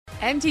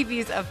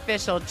MTV's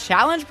official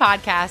Challenge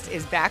podcast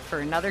is back for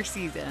another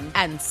season.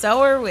 And so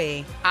are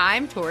we.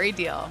 I'm Tori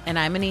Deal. And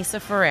I'm Anissa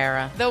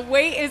Ferreira. The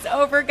wait is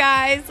over,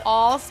 guys.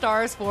 All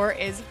Stars 4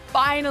 is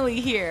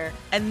finally here.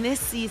 And this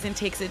season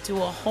takes it to a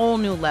whole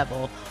new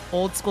level.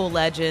 Old school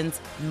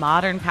legends,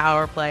 modern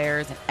power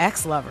players, and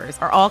ex-lovers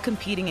are all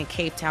competing in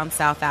Cape Town,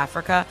 South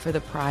Africa for the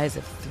prize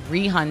of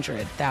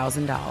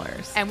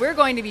 $300,000. And we're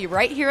going to be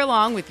right here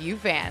along with you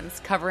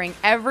fans, covering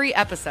every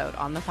episode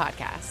on the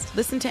podcast.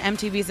 Listen to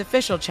MTV's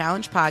official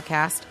Challenge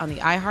podcast on the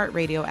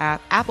iHeartRadio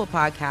app, Apple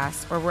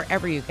Podcasts, or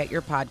wherever you get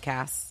your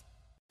podcasts.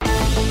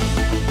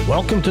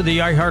 Welcome to the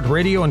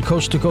iHeartRadio and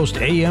Coast to Coast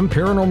AM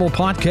Paranormal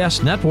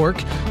Podcast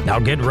Network. Now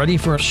get ready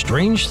for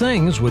Strange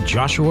Things with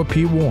Joshua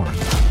P. Warren.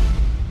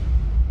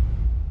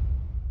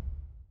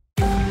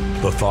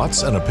 The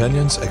thoughts and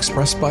opinions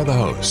expressed by the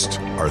host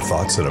are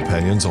thoughts and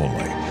opinions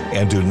only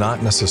and do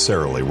not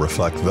necessarily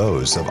reflect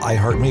those of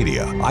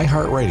iHeartMedia,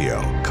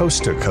 iHeartRadio,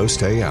 Coast to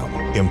Coast AM,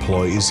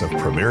 employees of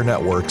Premier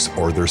Networks,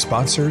 or their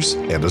sponsors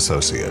and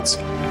associates.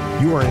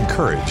 You are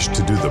encouraged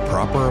to do the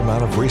proper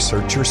amount of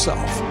research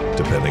yourself,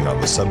 depending on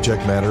the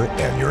subject matter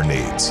and your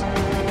needs.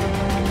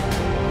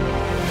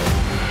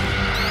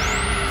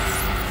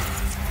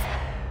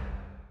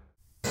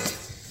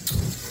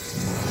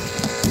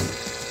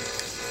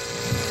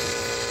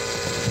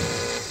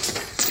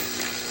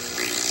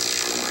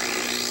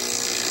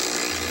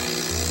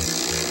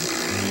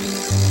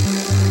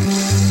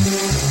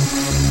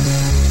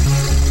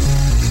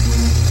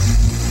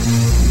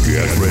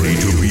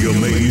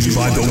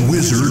 By the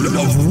Wizard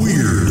of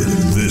Weird.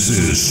 This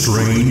is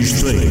Strange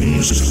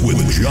Things with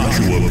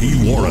Joshua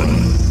P.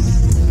 Warren.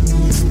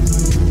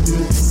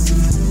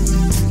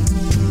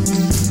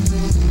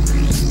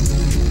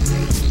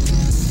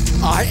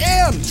 I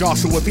am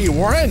Joshua P.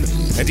 Warren,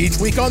 and each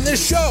week on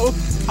this show,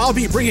 I'll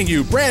be bringing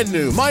you brand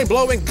new,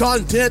 mind-blowing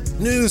content,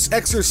 news,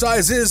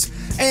 exercises,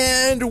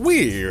 and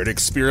weird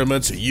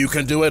experiments you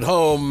can do at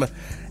home,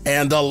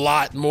 and a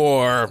lot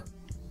more.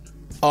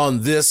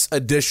 On this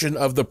edition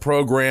of the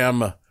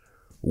program,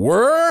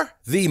 were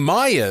the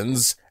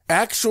Mayans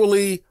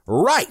actually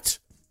right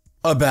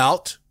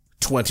about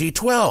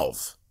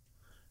 2012?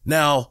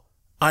 Now,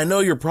 I know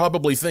you're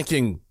probably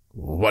thinking,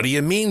 what do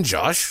you mean,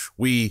 Josh?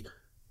 We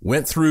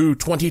went through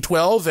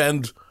 2012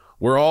 and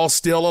we're all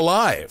still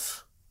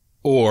alive.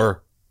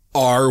 Or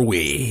are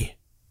we?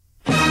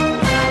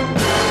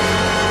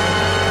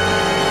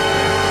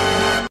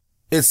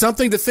 It's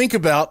something to think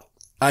about.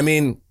 I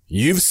mean,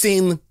 you've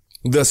seen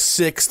The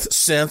Sixth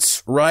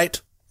Sense,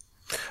 right?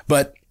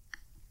 But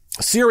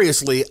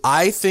seriously,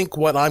 I think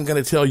what I'm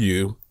going to tell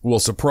you will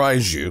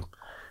surprise you.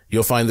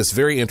 You'll find this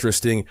very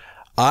interesting.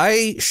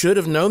 I should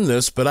have known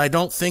this, but I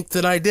don't think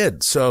that I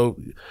did.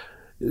 So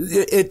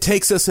it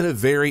takes us in a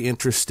very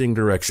interesting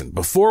direction.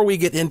 Before we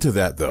get into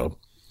that, though,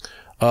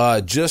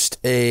 just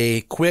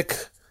a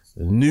quick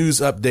news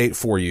update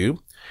for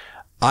you.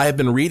 I have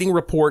been reading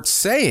reports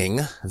saying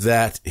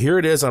that, here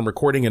it is, I'm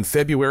recording in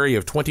February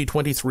of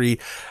 2023,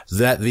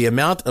 that the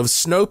amount of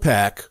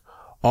snowpack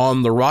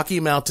on the Rocky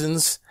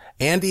Mountains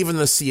and even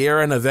the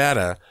Sierra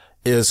Nevada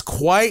is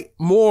quite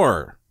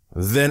more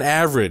than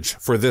average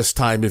for this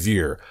time of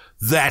year.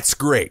 That's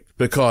great,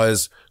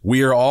 because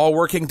we are all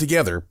working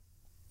together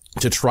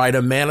to try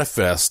to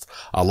manifest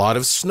a lot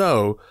of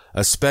snow,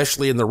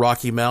 especially in the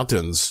Rocky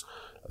Mountains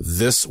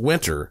this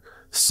winter,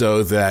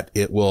 so that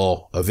it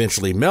will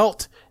eventually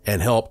melt and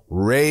help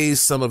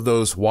raise some of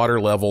those water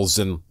levels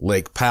in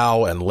Lake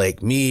Powell and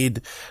Lake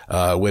Mead,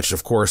 which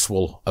of course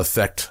will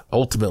affect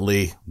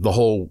ultimately the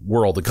whole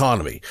world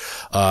economy.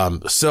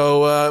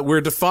 So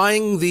we're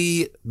defying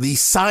the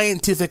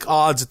scientific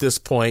odds at this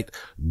point.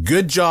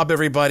 Good job,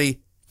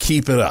 everybody.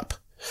 Keep it up.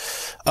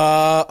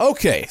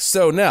 Okay.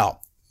 So now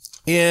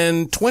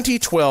in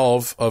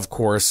 2012, of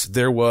course,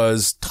 there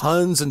was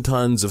tons and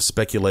tons of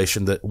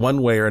speculation that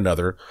one way or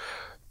another,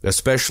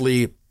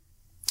 especially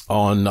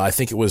on, I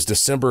think it was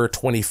December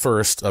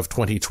 21st of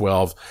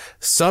 2012,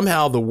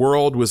 somehow the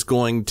world was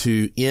going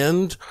to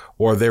end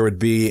or there would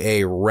be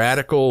a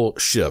radical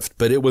shift,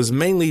 but it was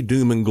mainly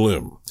doom and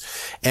gloom.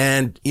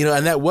 And,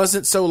 and that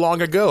wasn't so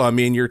long ago. I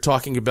mean, you're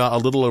talking about a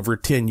little over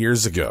 10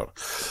 years ago.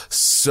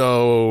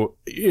 So,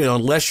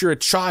 unless you're a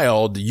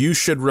child, you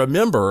should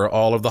remember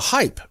all of the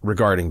hype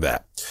regarding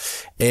that.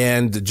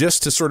 And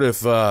just to sort of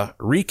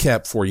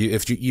recap for you,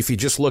 if you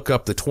just look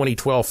up the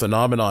 2012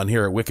 phenomenon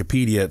here at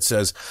Wikipedia, it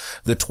says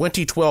the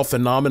 2012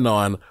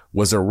 phenomenon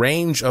was a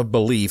range of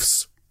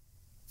beliefs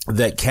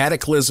that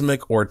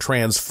cataclysmic or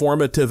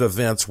transformative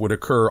events would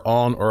occur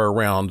on or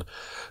around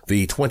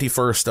the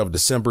 21st of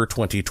December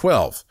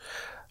 2012.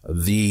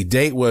 The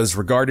date was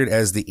regarded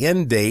as the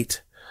end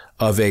date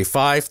of a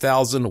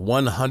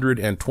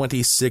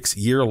 5,126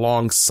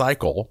 year-long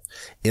cycle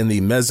in the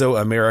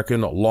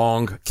Mesoamerican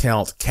long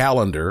count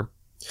calendar,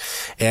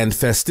 and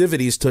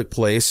festivities took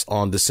place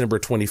on December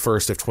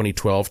 21st of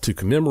 2012 to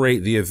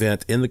commemorate the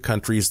event in the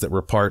countries that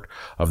were part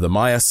of the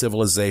Maya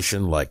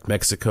civilization, like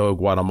Mexico,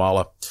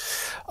 Guatemala.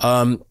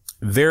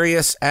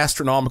 Various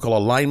astronomical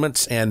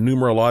alignments and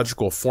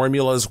numerological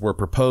formulas were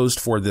proposed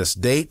for this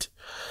date,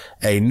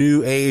 A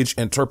New Age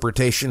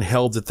interpretation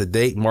held that the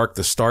date marked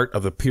the start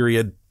of a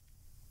period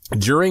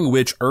during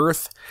which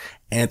Earth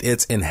and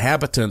its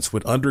inhabitants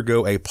would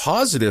undergo a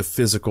positive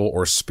physical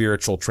or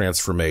spiritual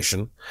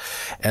transformation,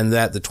 and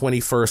that the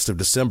 21st of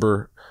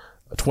December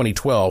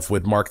 2012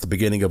 would mark the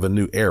beginning of a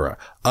new era.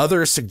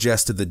 Others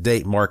suggested the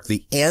date marked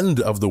the end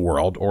of the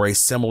world or a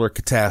similar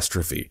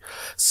catastrophe.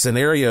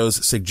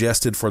 Scenarios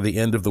suggested for the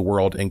end of the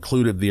world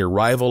included the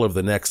arrival of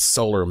the next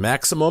solar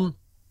maximum,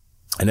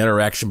 an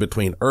interaction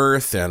between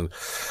Earth and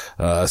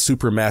a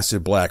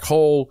supermassive black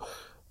hole,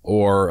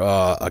 or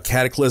a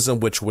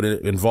cataclysm which would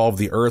involve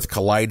the Earth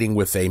colliding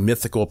with a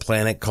mythical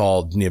planet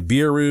called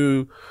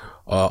Nibiru.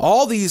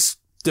 All these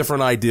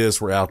different ideas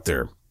were out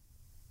there.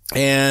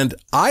 And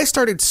I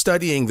started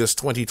studying this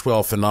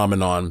 2012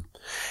 phenomenon,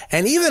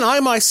 and even I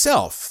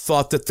myself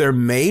thought that there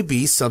may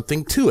be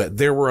something to it.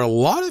 There were a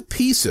lot of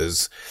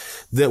pieces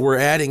that were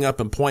adding up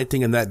and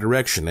pointing in that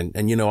direction.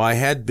 And you know, I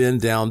had been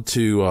down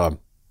to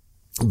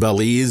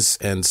Belize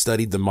and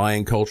studied the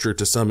Mayan culture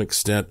to some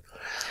extent.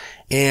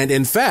 And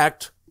in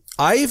fact,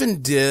 I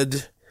even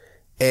did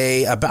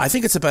I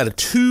think it's about a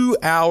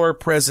 2-hour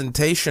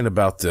presentation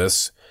about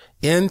this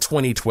in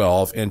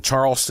 2012 in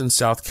Charleston,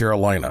 South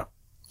Carolina.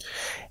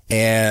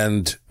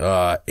 And,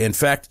 in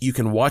fact, you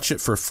can watch it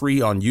for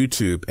free on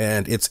YouTube,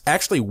 and it's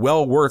actually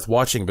well worth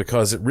watching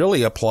because it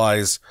really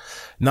applies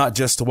not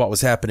just to what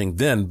was happening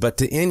then, but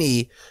to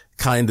any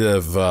kind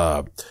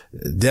of,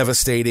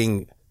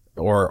 devastating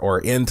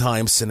or end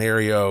time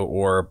scenario,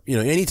 or, you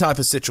know, any type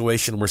of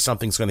situation where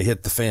something's going to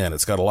hit the fan.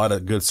 It's got a lot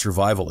of good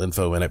survival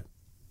info in it.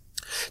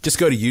 Just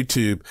go to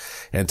YouTube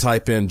and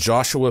type in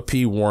Joshua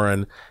P.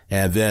 Warren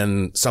and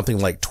then something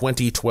like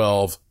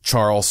 2012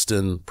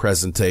 Charleston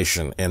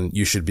presentation, and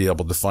you should be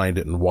able to find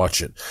it and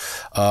watch it.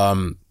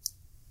 And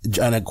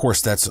of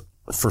course, that's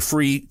for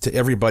free to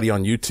everybody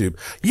on YouTube.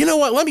 You know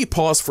what? Let me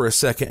pause for a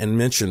second and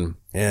mention,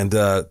 and,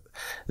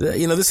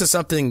 you know, this is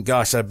something,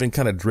 gosh, I've been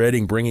kind of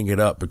dreading bringing it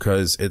up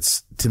because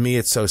to me,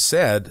 it's so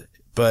sad,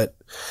 but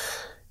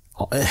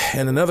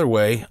in another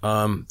way,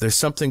 there's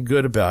something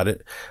good about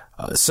it.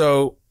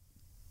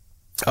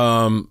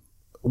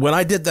 When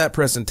I did that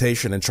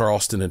presentation in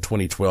Charleston in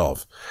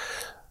 2012,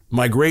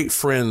 my great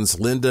friends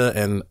Linda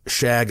and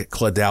Shag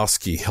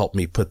Kladowski helped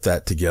me put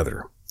that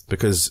together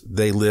because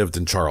they lived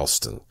in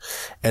Charleston,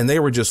 and they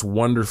were just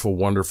wonderful,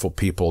 wonderful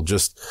people.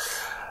 Just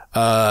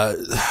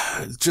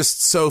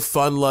so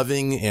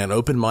fun-loving and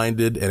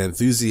open-minded and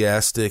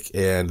enthusiastic,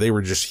 and they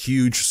were just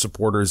huge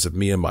supporters of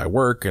me and my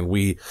work. And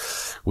we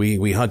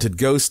hunted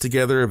ghosts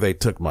together. They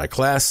took my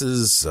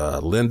classes.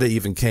 Linda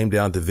even came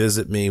down to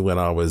visit me when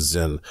I was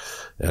in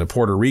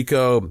Puerto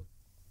Rico.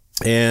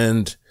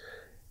 And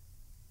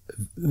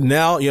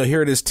now, you know,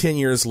 here it is 10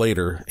 years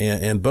later,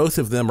 and both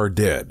of them are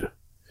dead.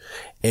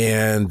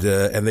 And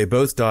they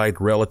both died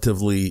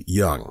relatively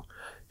young.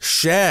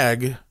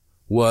 Shag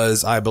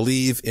was, I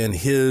believe, in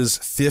his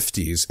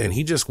 50s, and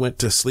he just went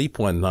to sleep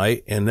one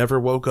night and never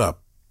woke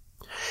up.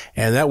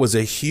 And that was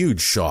a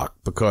huge shock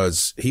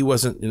because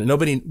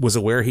nobody was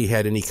aware he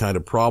had any kind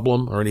of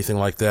problem or anything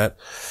like that.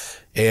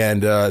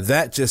 And,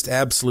 that just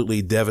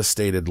absolutely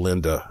devastated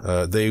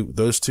Linda.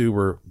 Those two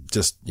were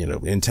just, you know,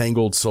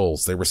 entangled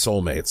souls. They were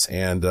soulmates,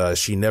 and,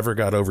 she never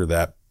got over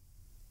that.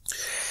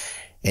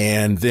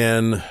 And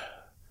then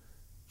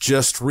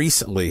just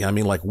recently, I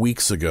mean, like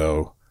weeks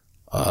ago,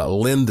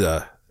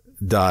 Linda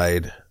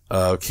died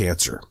of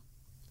cancer.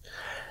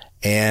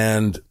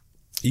 And,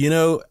 you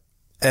know,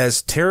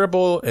 as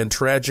terrible and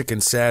tragic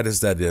and sad as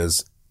that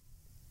is,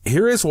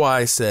 here is why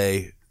I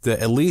say that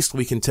at least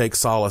we can take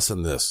solace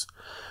in this.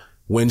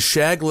 When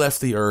Shag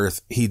left the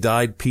earth, he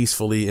died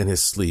peacefully in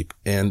his sleep.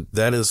 And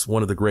that is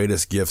one of the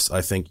greatest gifts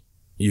I think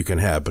you can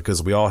have,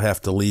 because we all have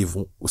to leave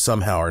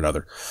somehow or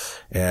another.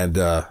 And,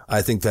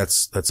 I think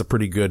that's a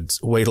pretty good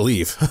way to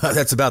leave.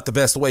 That's about the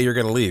best way you're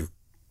going to leave.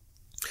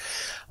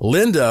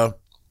 Linda,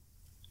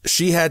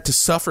 she had to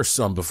suffer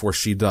some before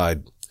she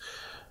died.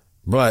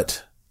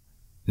 But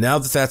now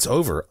that that's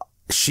over,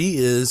 she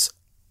is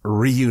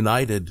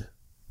reunited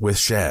with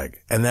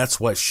Shag. And that's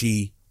what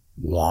she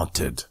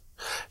wanted.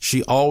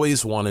 She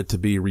always wanted to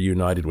be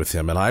reunited with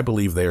him. And I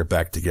believe they are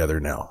back together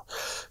now.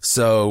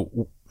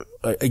 So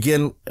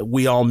again,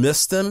 we all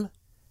miss them.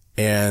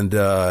 And,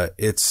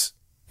 it's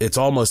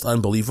almost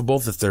unbelievable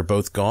that they're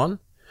both gone.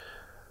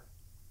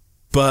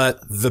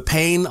 But the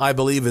pain, I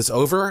believe, is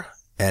over.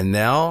 And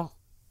now,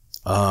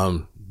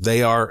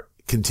 they are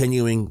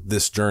continuing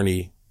this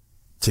journey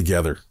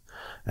together.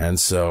 And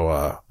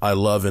so, I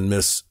love and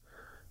miss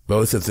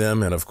both of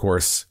them. And of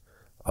course,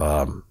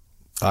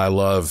 I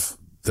love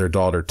their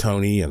daughter,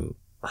 Tony, and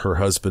her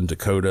husband,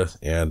 Dakota.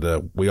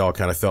 And, we all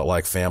kind of felt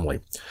like family.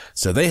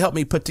 So they helped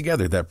me put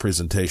together that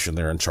presentation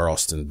there in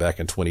Charleston back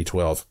in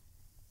 2012.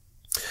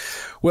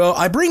 Well,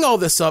 I bring all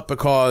this up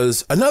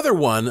because another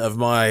one of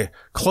my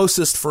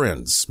closest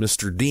friends,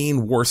 Mr.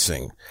 Dean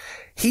Worsing,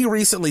 he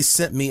recently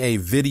sent me a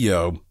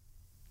video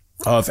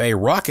of a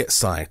rocket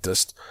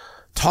scientist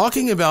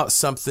talking about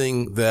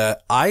something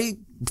that I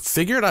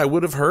figured I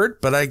would have heard,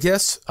 but I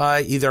guess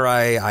I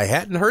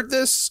hadn't heard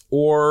this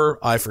or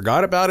I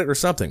forgot about it or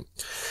something.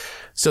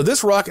 So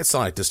this rocket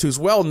scientist, who's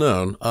well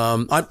known,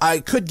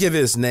 I could give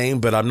his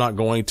name, but I'm not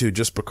going to,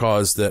 just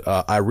because that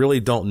I really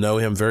don't know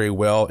him very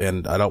well,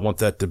 and I don't want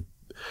that to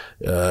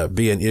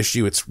be an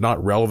issue. It's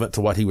not relevant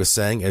to what he was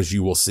saying, as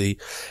you will see.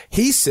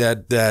 He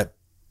said that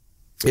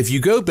if you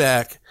go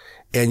back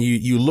and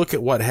you look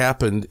at what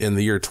happened in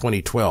the year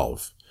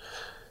 2012,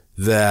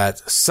 that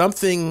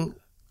something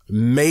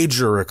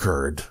major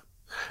occurred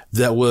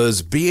that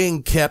was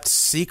being kept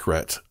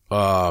secret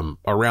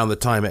around the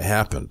time it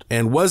happened,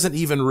 and wasn't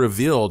even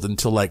revealed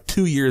until like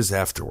 2 years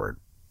afterward.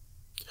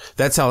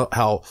 That's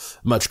how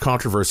much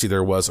controversy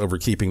there was over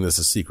keeping this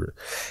a secret.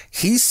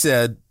 He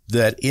said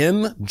that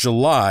in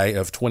July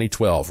of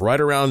 2012,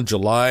 right around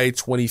July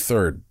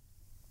 23rd,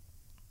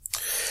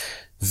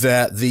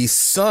 that the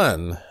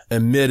sun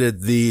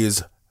emitted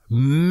these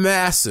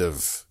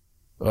massive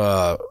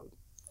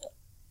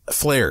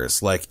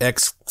flares, like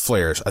X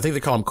flares. I think they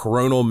call them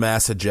coronal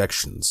mass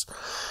ejections.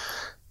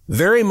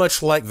 Very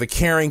much like the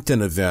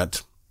Carrington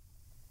event,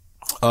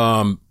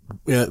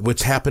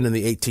 which happened in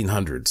the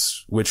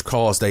 1800s, which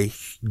caused a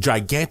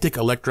gigantic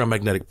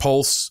electromagnetic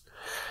pulse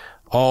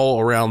all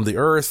around the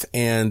earth.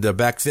 And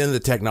back then the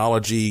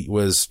technology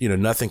was,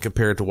 nothing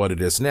compared to what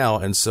it is now.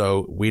 And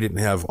so we didn't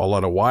have a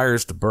lot of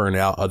wires to burn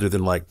out other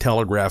than like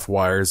telegraph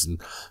wires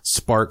and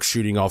sparks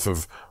shooting off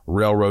of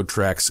railroad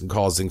tracks and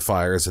causing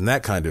fires and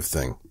that kind of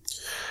thing.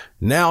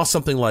 Now,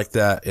 something like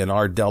that in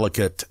our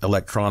delicate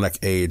electronic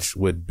age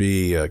would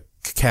be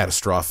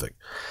catastrophic.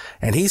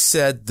 And he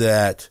said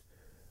that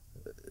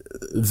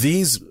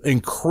these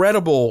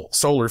incredible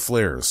solar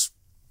flares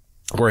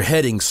were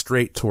heading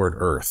straight toward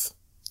Earth.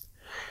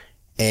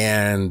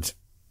 And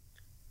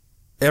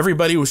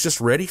everybody was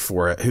just ready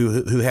for it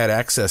who had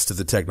access to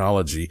the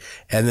technology.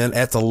 And then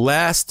at the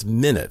last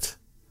minute,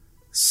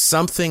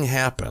 something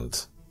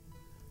happened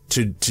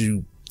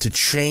to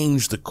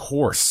change the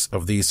course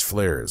of these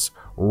flares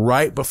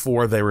right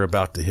before they were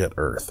about to hit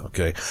Earth.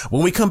 Okay.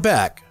 When we come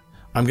back,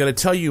 I'm going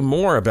to tell you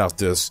more about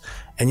this.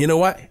 And you know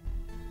what?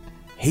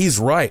 He's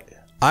right.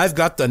 I've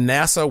got the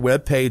NASA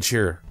webpage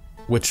here,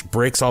 which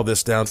breaks all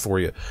this down for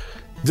you.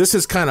 This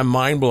is kind of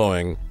mind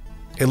blowing.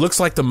 It looks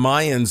like the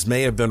Mayans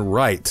may have been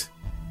right,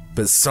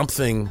 but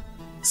something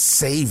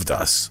saved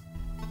us.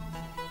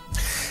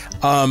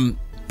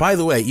 By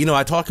the way,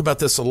 I talk about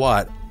this a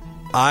lot.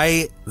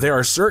 There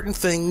are certain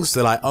things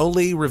that I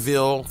only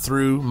reveal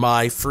through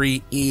my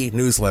free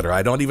e-newsletter.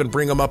 I don't even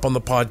bring them up on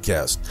the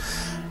podcast.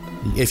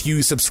 If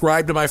you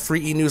subscribe to my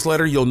free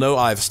e-newsletter, you'll know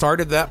I've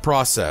started that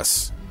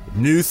process.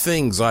 New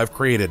things I've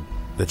created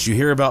that you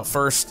hear about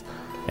first,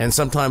 and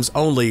sometimes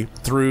only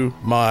through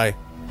my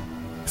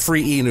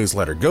free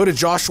e-newsletter. Go to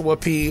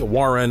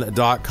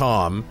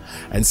joshuapwarren.com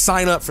and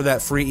sign up for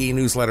that free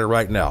e-newsletter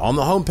right now. On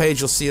the homepage,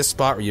 you'll see a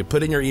spot where you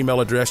put in your email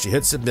address, you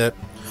hit submit.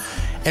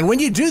 And when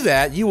you do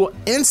that, you will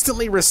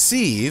instantly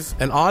receive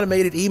an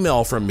automated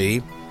email from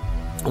me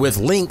with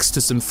links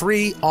to some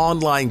free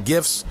online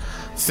gifts,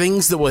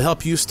 things that will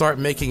help you start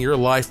making your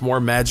life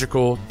more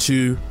magical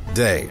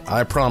today.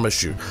 I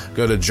promise you.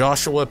 Go to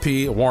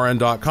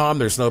joshuapwarren.com.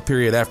 There's no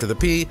period after the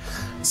P.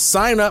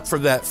 Sign up for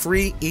that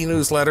free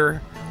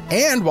e-newsletter.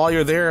 And while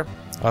you're there,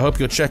 I hope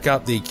you'll check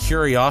out the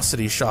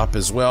Curiosity Shop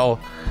as well.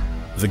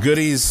 The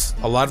goodies,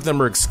 a lot of them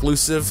are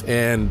exclusive,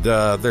 and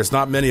there's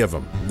not many of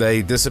them.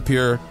 They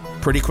disappear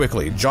pretty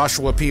quickly.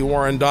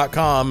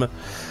 joshuapwarren.com.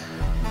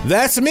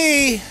 That's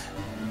me.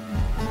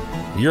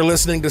 You're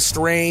listening to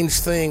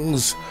Strange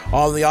Things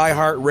on the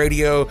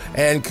iHeartRadio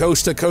and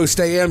Coast to Coast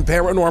AM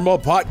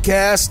Paranormal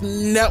Podcast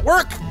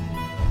Network.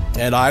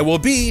 And I will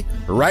be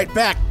right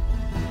back.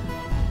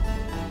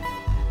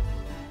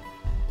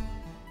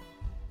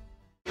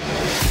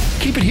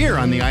 Keep it here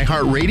on the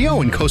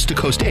iHeartRadio and Coast to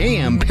Coast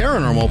AM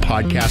Paranormal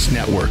Podcast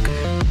Network.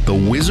 The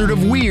Wizard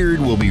of Weird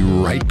will be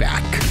right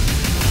back.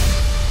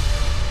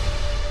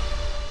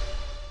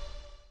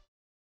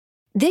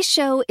 This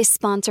show is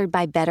sponsored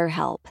by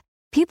BetterHelp.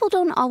 People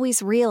don't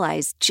always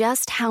realize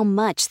just how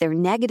much their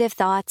negative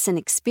thoughts and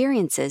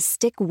experiences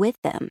stick with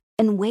them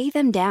and weigh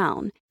them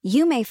down.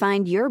 You may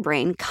find your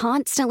brain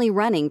constantly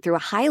running through a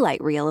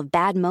highlight reel of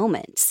bad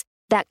moments.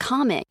 That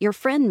comment your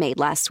friend made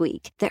last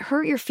week that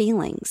hurt your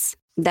feelings.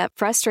 That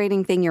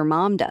frustrating thing your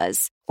mom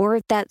does.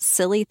 Or that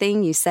silly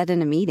thing you said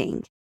in a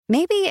meeting.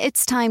 Maybe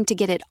it's time to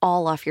get it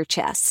all off your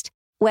chest.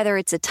 Whether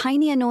it's a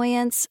tiny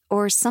annoyance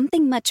or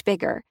something much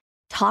bigger,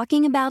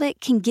 talking about it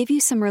can give you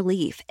some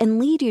relief and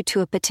lead you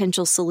to a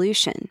potential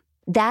solution.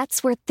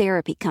 That's where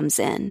therapy comes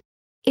in.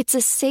 It's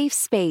a safe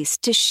space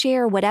to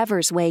share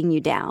whatever's weighing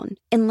you down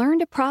and learn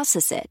to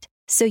process it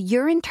so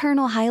your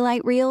internal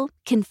highlight reel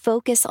can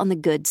focus on the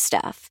good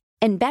stuff.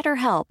 And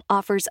BetterHelp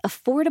offers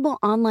affordable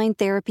online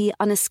therapy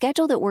on a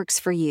schedule that works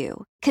for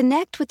you.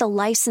 Connect with a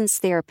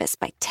licensed therapist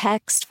by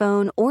text,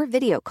 phone, or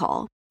video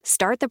call.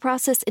 Start the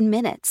process in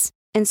minutes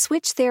and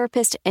switch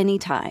therapist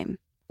anytime.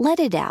 Let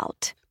it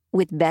out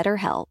with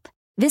BetterHelp.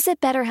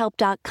 Visit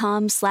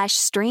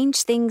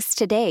BetterHelp.com/StrangeThings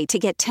today to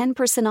get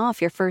 10%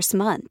 off your first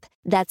month.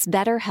 That's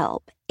BetterHelp,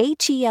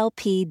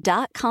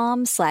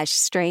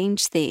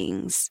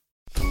 HELP.com/StrangeThings.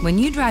 When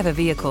you drive a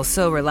vehicle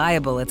so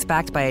reliable it's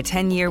backed by a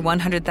 10-year,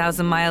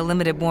 100,000-mile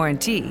limited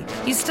warranty,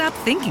 you stop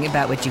thinking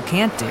about what you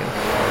can't do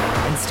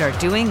and start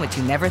doing what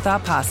you never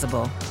thought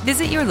possible.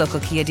 Visit your local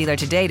Kia dealer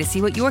today to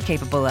see what you're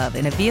capable of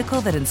in a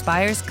vehicle that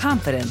inspires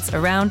confidence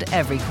around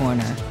every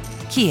corner.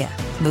 Kia,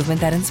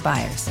 movement that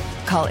inspires.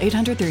 Call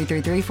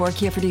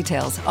 800-333-4KIA for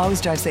details.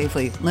 Always drive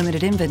safely.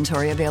 Limited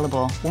inventory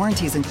available.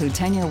 Warranties include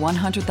 10-year,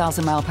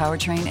 100,000-mile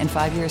powertrain and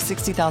 5-year,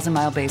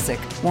 60,000-mile basic.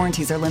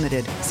 Warranties are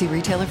limited. See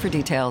retailer for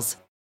details.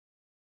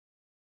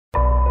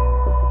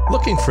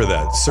 Looking for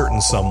that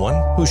certain someone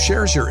who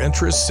shares your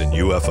interests in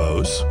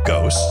UFOs,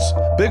 ghosts,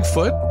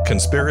 Bigfoot,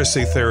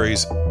 conspiracy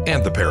theories,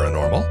 and the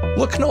paranormal?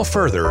 Look no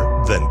further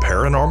than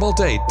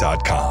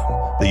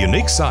ParanormalDate.com, the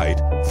unique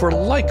site for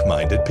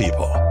like-minded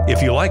people.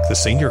 If you like the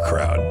senior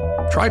crowd,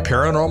 try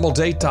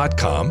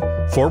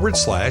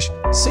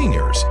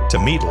ParanormalDate.com/seniors to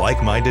meet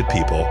like-minded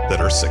people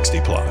that are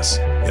 60 plus.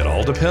 It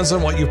all depends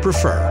on what you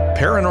prefer.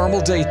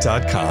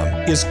 ParanormalDate.com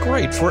is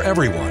great for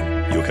everyone.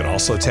 You can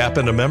also tap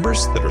into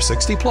members that are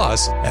 60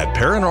 plus at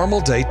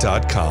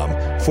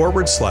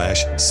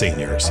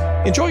ParanormalDate.com/seniors.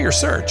 Enjoy your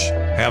search.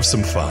 Have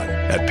some fun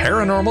at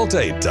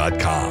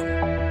ParanormalDate.com.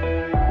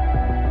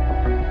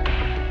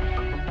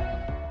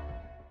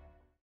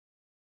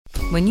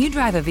 When you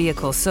drive a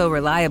vehicle so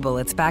reliable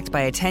it's backed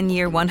by a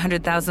 10-year,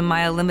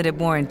 100,000-mile limited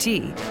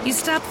warranty, you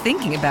stop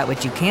thinking about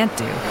what you can't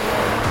do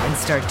and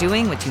start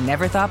doing what you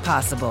never thought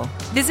possible.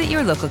 Visit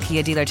your local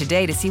Kia dealer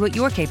today to see what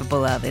you're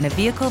capable of in a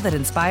vehicle that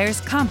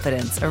inspires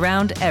confidence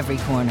around every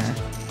corner.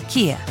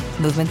 Kia,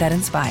 movement that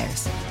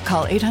inspires.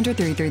 Call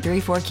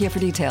 800-333-4KIA for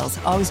details.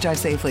 Always drive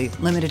safely.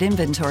 Limited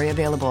inventory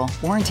available.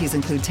 Warranties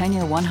include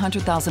 10-year,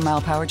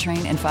 100,000-mile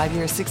powertrain and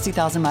 5-year,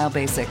 60,000-mile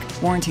basic.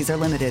 Warranties are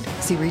limited.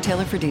 See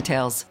retailer for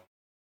details.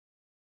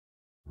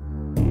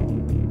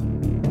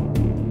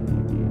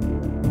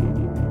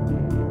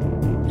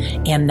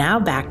 And now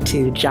back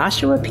to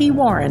Joshua P.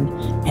 Warren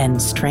and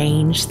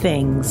Strange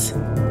Things.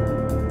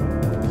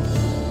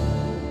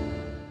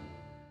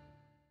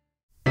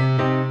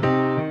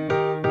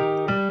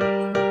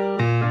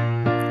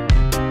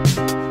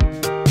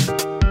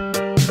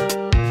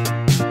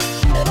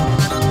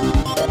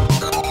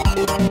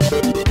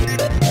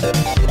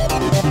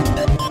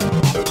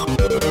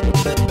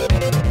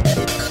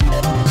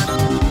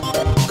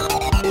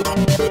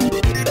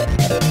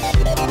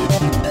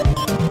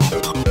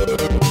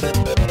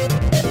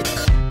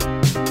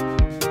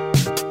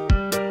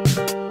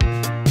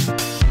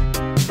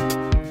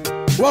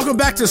 Welcome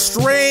back to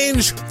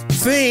Strange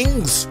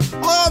Things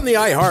on the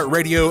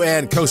iHeartRadio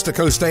and Coast to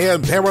Coast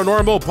AM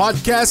Paranormal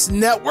Podcast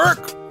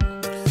Network.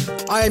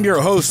 I am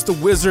your host, the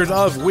Wizard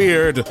of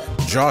Weird,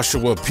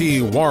 Joshua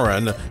P.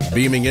 Warren,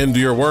 beaming into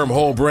your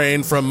wormhole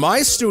brain from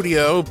my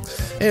studio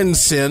in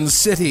Sin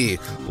City,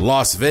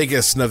 Las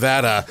Vegas,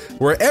 Nevada,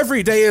 where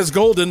every day is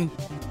golden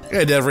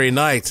and every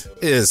night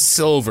is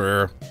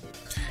silver.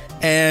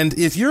 And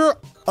if you're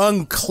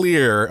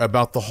unclear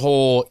about the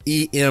whole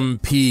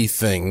EMP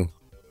thing,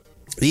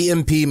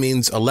 EMP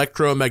means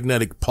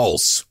electromagnetic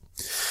pulse.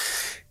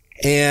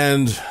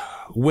 And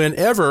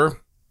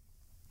whenever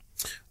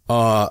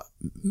a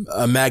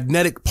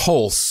magnetic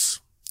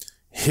pulse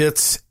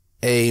hits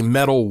a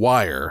metal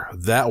wire,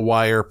 that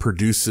wire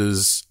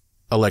produces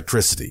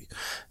electricity.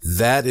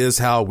 That is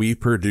how we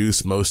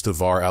produce most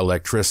of our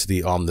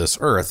electricity on this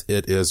earth.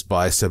 It is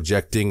by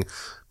subjecting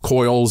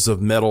coils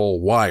of metal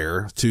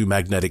wire to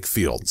magnetic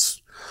fields.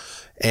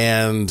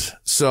 And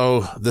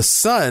so the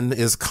sun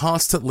is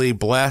constantly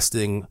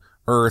blasting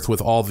Earth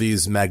with all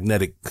these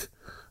magnetic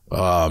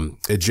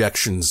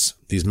ejections,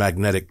 these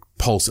magnetic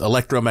pulse,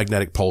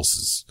 electromagnetic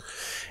pulses.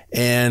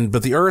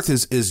 But the Earth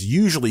is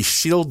usually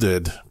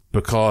shielded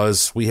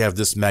because we have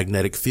this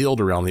magnetic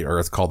field around the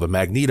Earth called the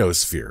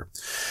magnetosphere.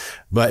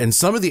 But in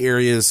some of the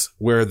areas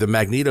where the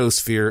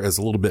magnetosphere is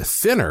a little bit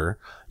thinner,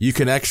 you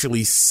can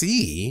actually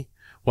see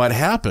what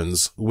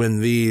happens when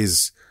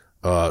these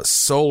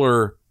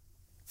solar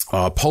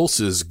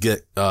pulses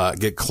get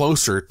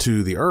closer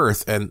to the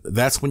Earth, and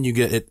that's when you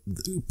get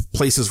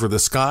places where the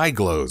sky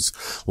glows,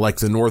 like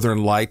the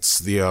Northern Lights,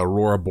 the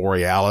Aurora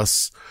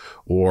Borealis,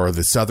 or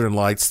the Southern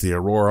Lights, the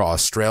Aurora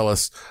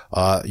Australis.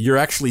 You're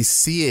actually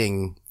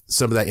seeing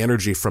some of that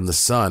energy from the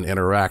sun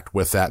interact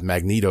with that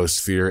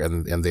magnetosphere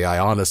and the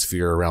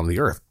ionosphere around the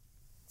Earth.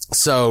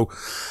 So,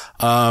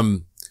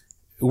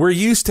 we're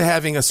used to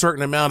having a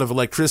certain amount of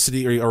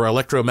electricity or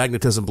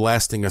electromagnetism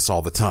blasting us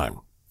all the time.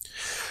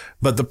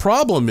 But the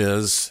problem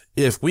is,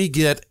 if we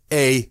get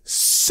a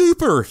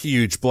super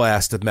huge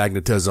blast of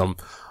magnetism,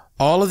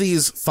 all of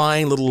these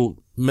fine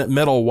little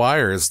metal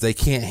wires, they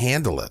can't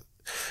handle it.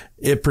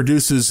 It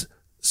produces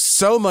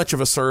so much of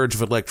a surge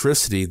of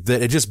electricity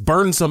that it just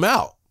burns them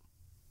out.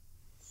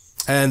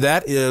 And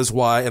that is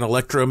why an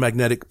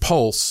electromagnetic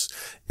pulse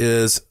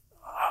is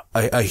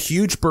a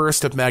huge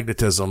burst of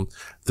magnetism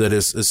that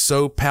is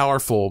so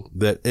powerful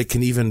that it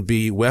can even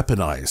be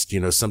weaponized. You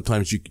know,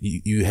 sometimes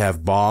you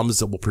have bombs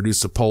that will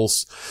produce a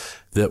pulse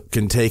that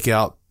can take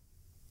out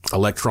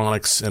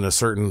electronics in a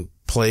certain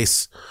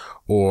place.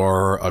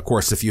 Or, of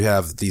course, if you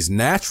have these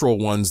natural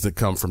ones that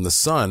come from the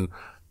sun,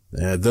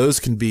 those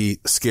can be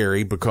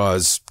scary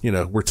because, you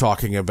know, we're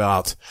talking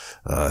about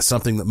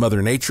something that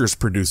Mother Nature is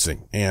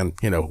producing. And,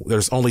 you know,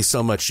 there's only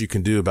so much you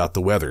can do about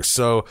the weather.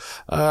 So,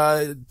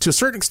 to a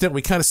certain extent,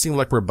 we kind of seem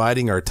like we're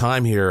biding our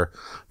time here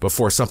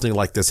before something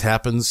like this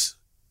happens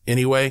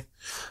anyway.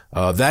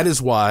 That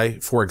is why,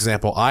 for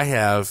example, I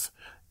have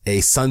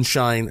a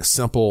Sunshine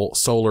Simple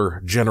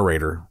solar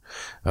generator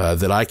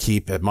that I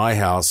keep at my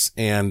house.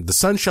 And the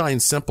Sunshine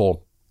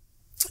Simple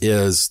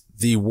is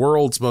the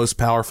world's most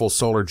powerful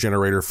solar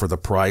generator for the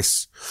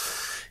price.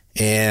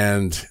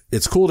 And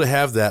it's cool to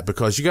have that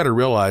because you got to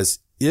realize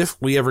if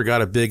we ever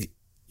got a big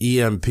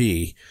EMP,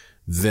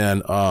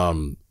 then,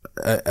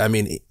 I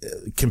mean,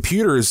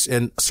 computers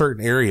in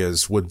certain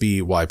areas would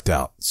be wiped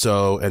out.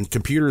 So, and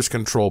computers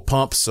control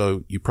pumps.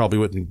 So you probably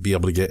wouldn't be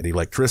able to get any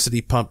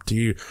electricity pumped to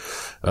you,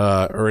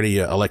 or any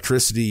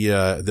electricity,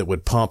 that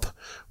would pump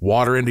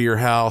water into your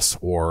house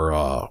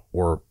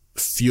or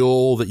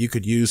fuel that you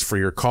could use for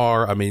your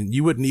car. I mean,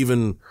 you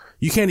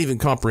can't even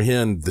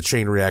comprehend the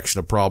chain reaction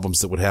of problems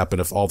that would happen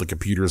if all the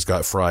computers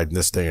got fried in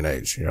this day and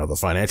age. You know, the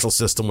financial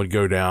system would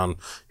go down.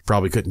 You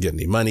probably couldn't get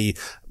any money.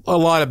 A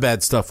lot of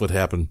bad stuff would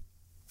happen.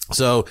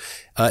 So,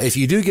 if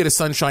you do get a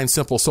Sunshine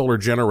Simple solar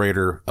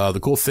generator, the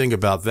cool thing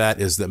about that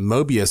is that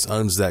Mobius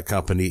owns that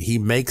company. He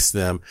makes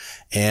them,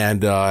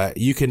 and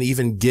you can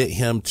even get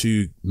him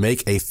to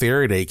make a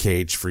Faraday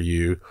cage for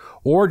you,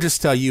 or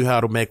just tell you how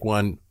to make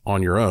one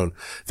on your own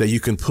that you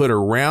can put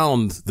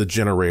around the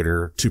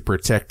generator to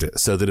protect it,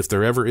 so that if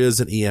there ever is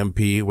an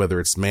EMP, whether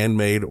it's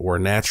man-made or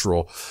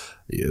natural,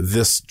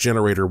 this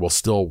generator will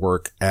still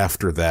work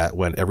after that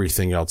when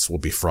everything else will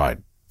be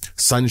fried.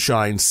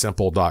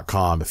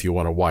 SunshineSimple.com if you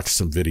want to watch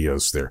some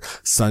videos there.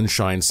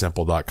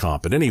 SunshineSimple.com.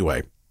 But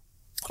anyway,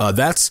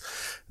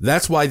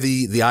 that's why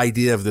the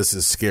idea of this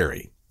is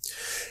scary.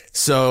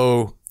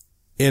 So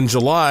in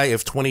July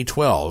of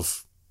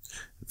 2012,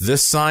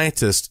 this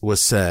scientist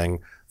was saying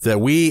that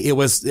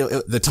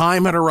the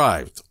time had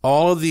arrived.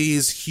 All of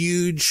these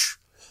huge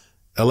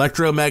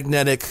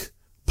electromagnetic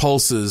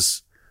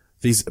pulses,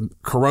 these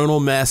coronal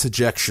mass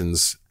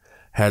ejections,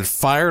 had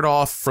fired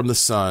off from the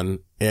sun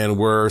and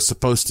were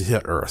supposed to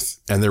hit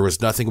Earth. And there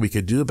was nothing we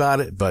could do about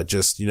it, but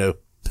just, you know,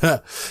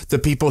 the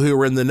people who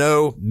were in the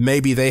know,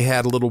 maybe they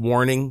had a little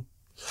warning.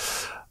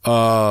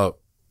 Not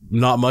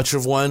much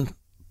of one,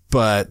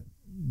 but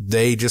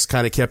they just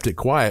kind of kept it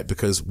quiet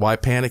because why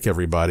panic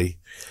everybody?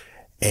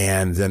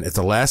 And then at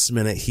the last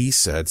minute, he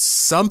said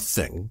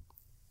something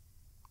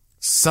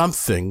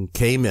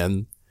came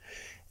in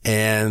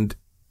and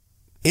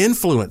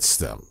influenced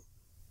them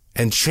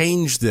and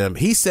changed them.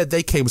 He said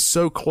they came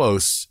so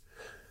close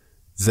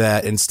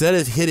that instead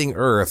of hitting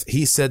Earth,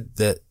 he said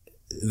that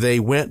they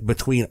went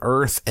between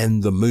Earth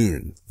and the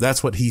moon.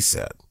 That's what he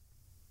said.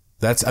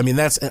 That's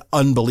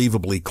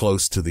unbelievably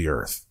close to the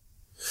Earth.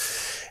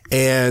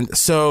 And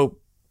so,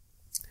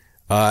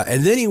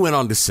 and then he went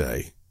on to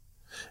say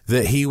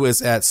that he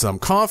was at some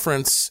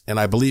conference, and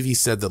I believe he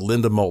said that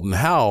Linda Moulton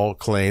Howe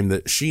claimed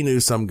that she knew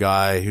some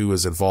guy who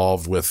was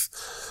involved with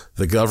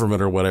the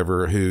government or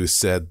whatever, who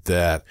said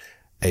that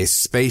a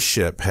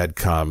spaceship had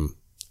come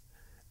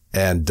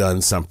and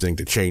done something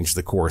to change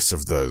the course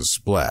of those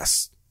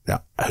blasts.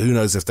 Now, who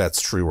knows if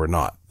that's true or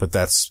not, but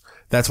that's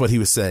what he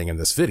was saying in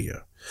this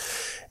video.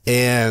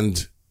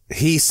 And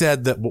he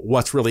said that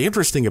what's really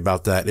interesting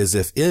about that is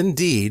if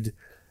indeed,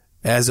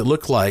 as it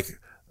looked like,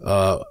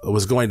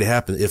 was going to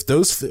happen, if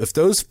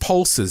those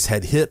pulses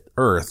had hit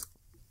Earth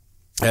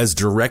as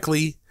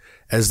directly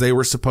as they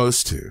were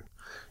supposed to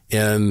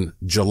in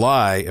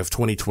July of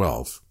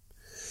 2012,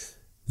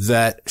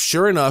 that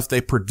sure enough,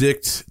 they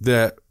predict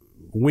that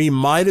we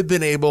might have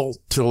been able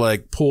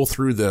to pull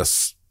through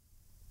this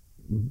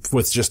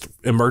with just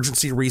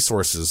emergency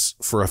resources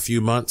for a few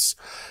months,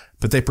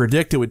 but they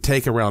predict it would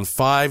take around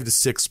 5 to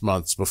 6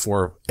 months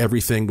before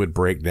everything would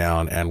break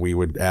down and we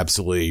would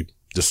absolutely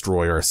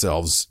destroy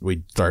ourselves.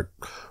 We'd start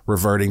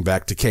reverting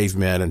back to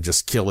cavemen and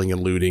just killing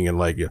and looting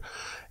and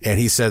and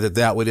he said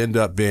that would end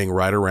up being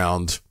right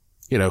around,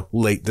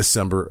 late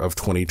December of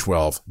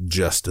 2012,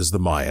 just as the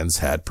Mayans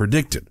had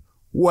predicted.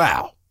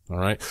 Wow. All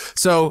right.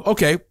 So,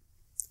 okay.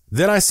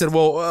 Then I said,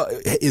 well,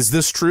 is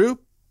this true?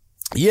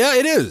 Yeah,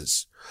 it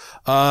is.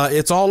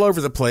 It's all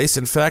over the place.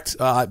 In fact,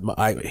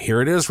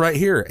 here it is right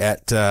here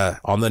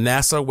on the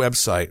NASA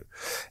website.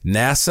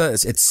 NASA,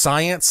 it's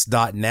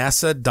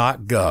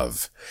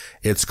science.nasa.gov.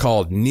 It's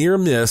called Near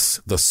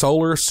Miss, the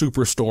Solar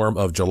Superstorm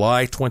of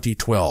July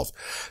 2012.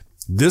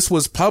 This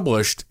was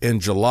published in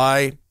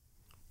July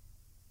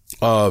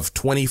of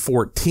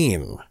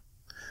 2014.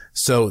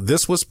 So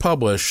this was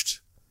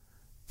published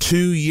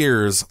 2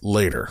 years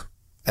later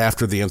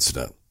after the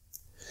incident.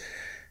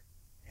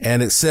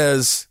 And it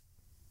says,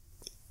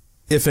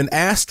 If an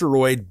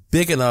asteroid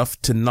big enough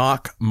to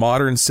knock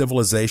modern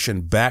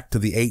civilization back to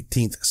the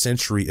 18th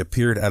century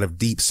appeared out of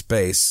deep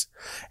space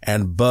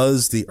and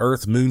buzzed the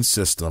Earth-Moon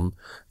system,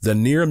 the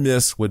near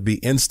miss would be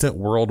instant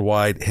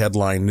worldwide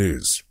headline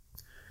news.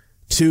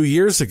 2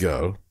 years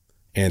ago,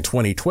 in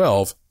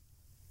 2012,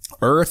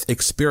 Earth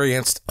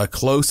experienced a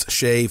close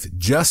shave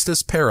just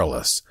as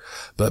perilous,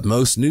 but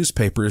most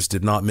newspapers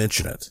did not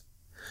mention it.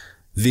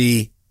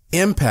 The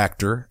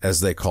impactor,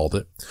 as they called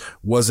it,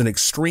 was an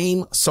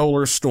extreme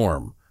solar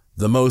storm,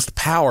 the most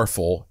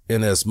powerful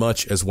in as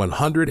much as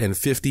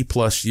 150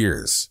 plus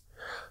years.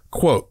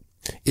 Quote,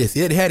 if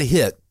it had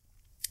hit,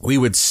 we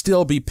would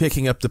still be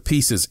picking up the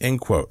pieces, end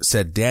quote,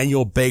 said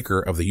Daniel Baker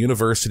of the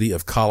University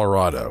of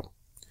Colorado.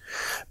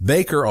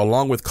 Baker,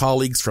 along with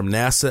colleagues from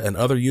NASA and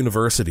other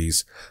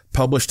universities,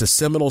 published a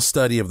seminal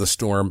study of the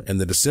storm in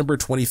the December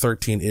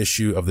 2013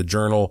 issue of the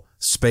journal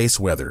Space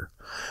Weather.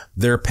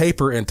 Their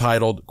paper,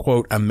 entitled,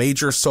 quote, A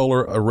Major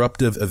Solar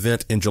Eruptive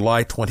Event in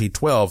July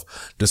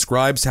 2012,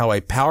 describes how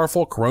a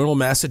powerful coronal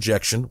mass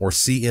ejection, or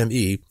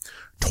CME,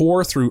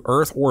 tore through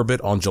Earth orbit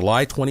on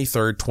July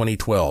 23,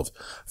 2012.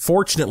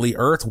 Fortunately,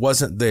 Earth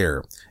wasn't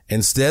there.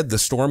 Instead, the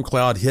storm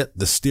cloud hit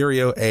the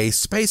Stereo A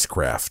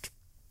spacecraft.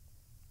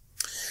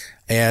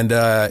 And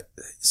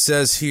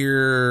says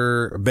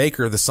here,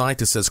 Baker, the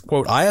scientist, says,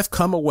 quote, I have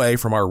come away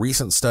from our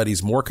recent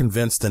studies more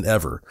convinced than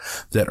ever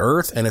that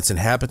Earth and its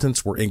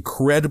inhabitants were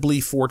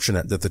incredibly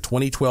fortunate that the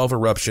 2012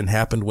 eruption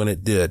happened when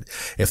it did.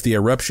 If the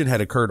eruption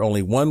had occurred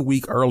only 1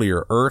 week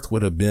earlier, Earth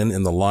would have been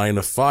in the line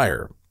of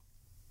fire.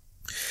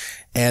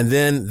 And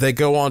then they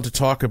go on to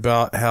talk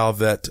about how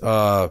that,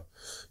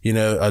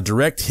 a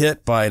direct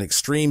hit by an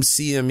extreme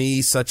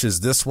CME such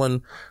as this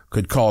one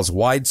could cause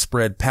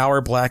widespread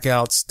power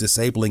blackouts,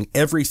 disabling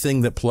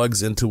everything that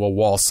plugs into a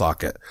wall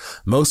socket.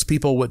 Most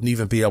people wouldn't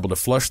even be able to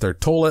flush their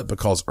toilet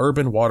because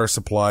urban water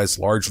supplies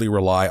largely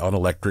rely on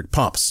electric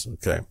pumps.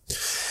 Okay.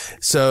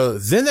 So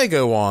then they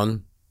go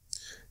on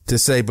to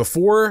say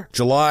before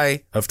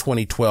July of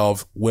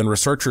 2012, when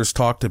researchers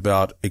talked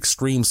about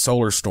extreme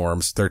solar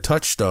storms, their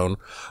touchstone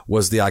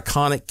was the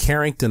iconic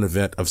Carrington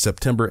event of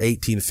September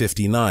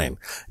 1859,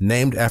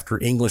 named after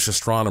English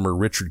astronomer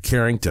Richard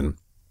Carrington,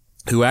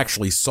 who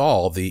actually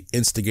saw the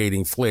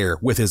instigating flare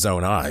with his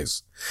own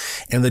eyes.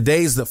 In the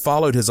days that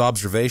followed his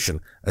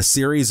observation, a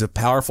series of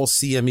powerful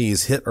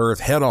CMEs hit Earth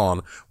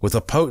head-on with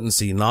a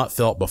potency not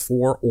felt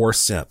before or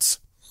since.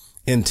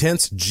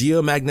 Intense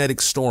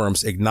geomagnetic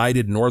storms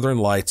ignited northern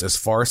lights as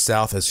far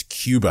south as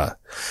Cuba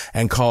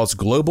and caused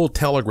global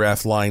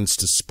telegraph lines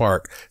to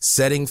spark,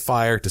 setting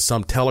fire to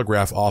some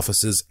telegraph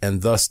offices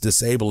and thus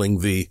disabling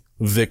the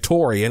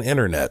Victorian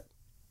internet.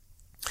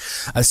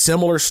 A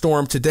similar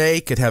storm today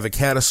could have a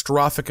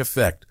catastrophic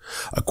effect.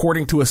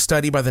 According to a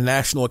study by the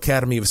National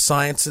Academy of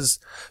Sciences,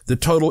 the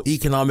total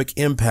economic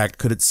impact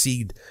could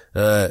exceed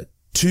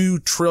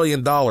 $2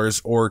 trillion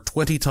or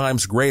 20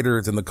 times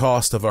greater than the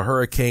cost of a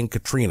Hurricane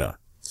Katrina.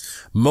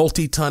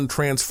 Multi-ton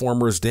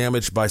transformers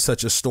damaged by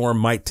such a storm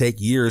might take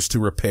years to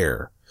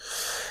repair.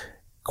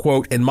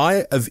 Quote, in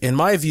my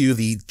view,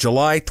 the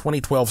July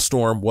 2012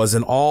 storm was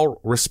in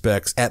all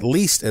respects at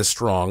least as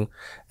strong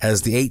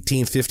as the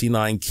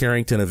 1859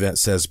 Carrington event,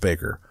 says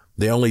Baker.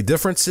 The only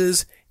difference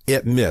is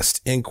it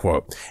missed, end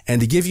quote.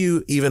 And to give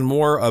you even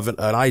more of an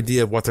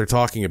idea of what they're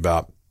talking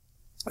about,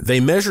 they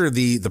measure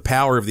the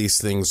power of these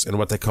things in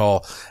what they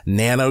call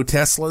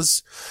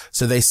nanoteslas.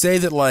 So they say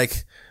that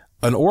like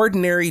an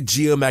ordinary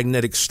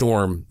geomagnetic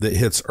storm that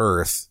hits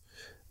Earth,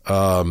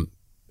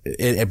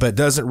 but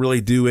doesn't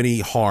really do any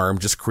harm,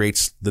 just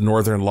creates the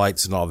northern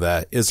lights and all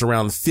that, is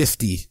around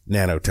 50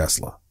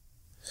 nanotesla.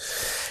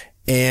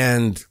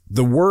 And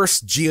the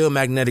worst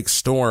geomagnetic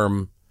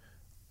storm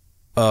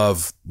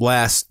of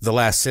the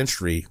last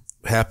century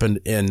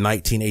happened in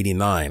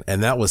 1989,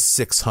 and that was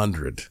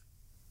 600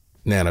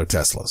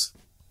 nanoteslas.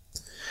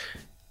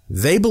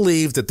 They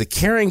believe that the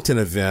Carrington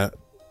event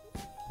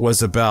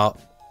was about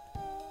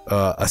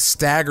a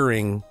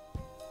staggering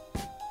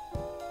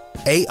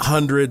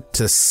 800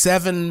 to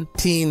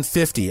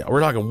 1750. We're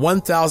talking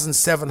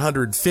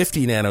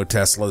 1,750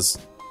 nanoteslas.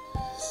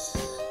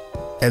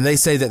 And they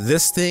say that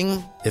this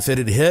thing, if it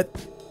had hit,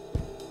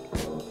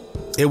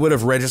 it would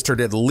have registered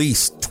at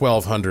least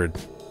 1,200,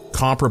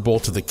 comparable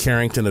to the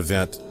Carrington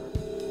event,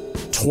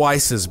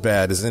 twice as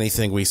bad as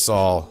anything we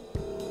saw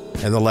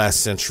in the last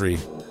century.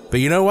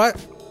 But you know what?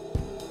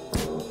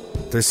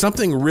 There's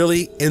something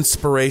really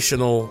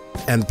inspirational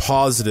and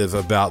positive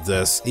about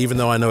this, even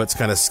though I know it's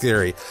kind of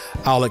scary.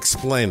 I'll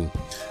explain.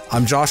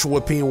 I'm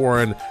Joshua P.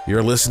 Warren.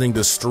 You're listening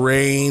to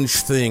Strange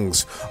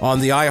Things on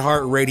the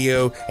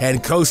iHeartRadio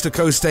and Coast to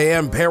Coast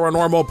AM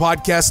Paranormal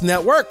Podcast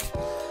Network.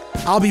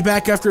 I'll be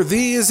back after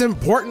these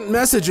important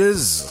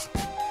messages.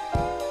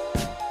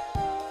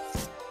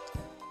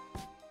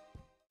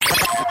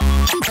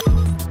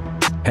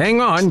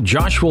 Hang on,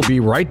 Josh will be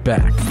right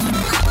back.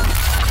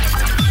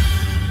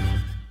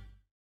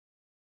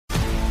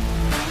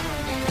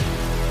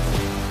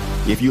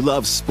 If you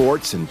love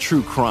sports and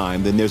true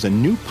crime, then there's a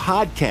new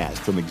podcast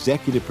from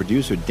executive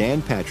producer Dan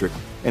Patrick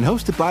and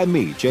hosted by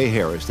me, Jay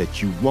Harris,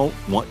 that you won't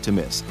want to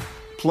miss.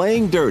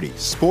 Playing Dirty: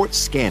 Sports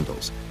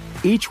Scandals.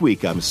 Each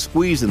week, I'm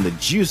squeezing the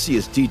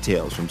juiciest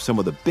details from some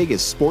of the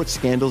biggest sports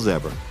scandals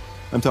ever.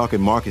 I'm talking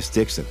Marcus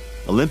Dixon,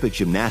 Olympic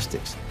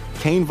gymnastics,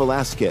 Cain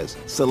Velasquez,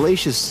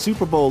 salacious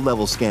Super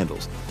Bowl-level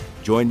scandals.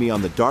 Join me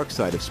on the dark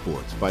side of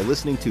sports by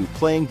listening to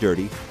Playing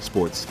Dirty: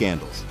 Sports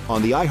Scandals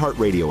on the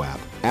iHeartRadio app,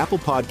 Apple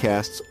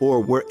Podcasts, or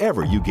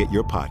wherever you get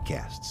your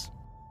podcasts.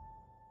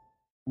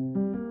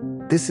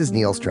 This is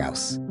Neil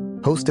Strauss,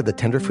 host of the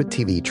Tenderfoot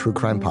TV True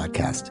Crime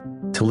Podcast,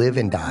 To Live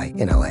and Die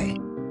in LA.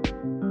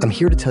 I'm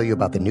here to tell you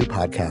about the new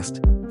podcast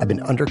I've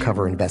been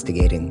undercover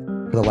investigating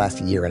for the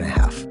last year and a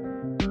half.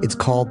 It's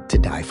called To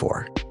Die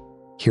For.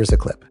 Here's a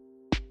clip.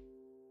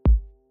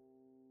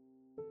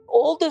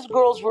 All these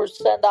girls were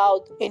sent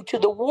out into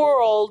the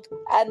world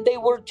and they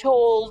were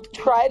told,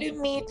 try to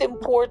meet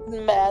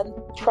important men,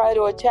 try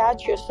to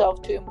attach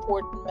yourself to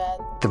important men.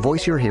 The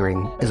voice you're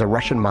hearing is a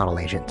Russian model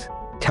agent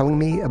telling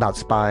me about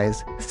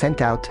spies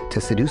sent out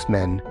to seduce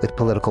men with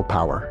political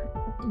power.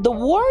 The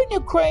war in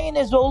Ukraine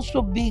is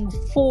also being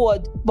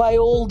fought by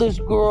all these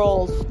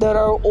girls that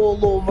are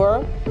all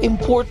over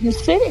important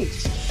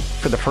cities.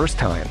 For the first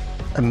time,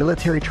 a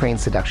military-trained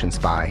seduction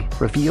spy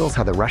reveals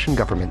how the Russian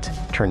government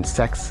turned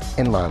sex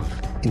and love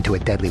into a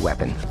deadly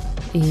weapon.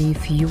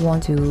 If you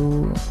want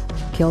to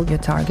kill your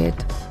target,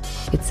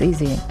 it's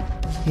easy.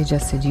 You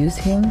just seduce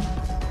him,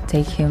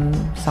 take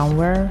him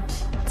somewhere,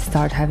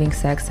 start having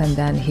sex, and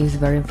then he's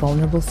very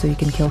vulnerable, so you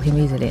can kill him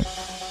easily.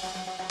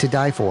 To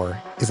Die For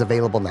is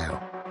available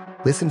now.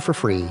 Listen for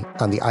free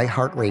on the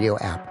iHeartRadio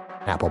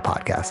app, Apple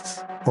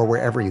Podcasts, or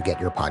wherever you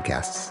get your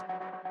podcasts.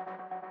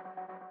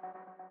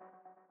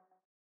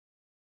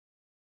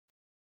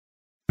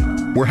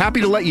 We're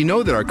happy to let you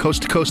know that our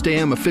Coast to Coast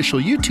AM official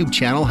YouTube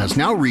channel has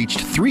now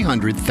reached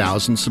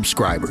 300,000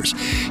 subscribers.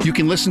 You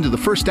can listen to the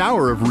first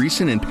hour of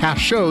recent and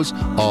past shows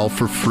all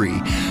for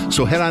free.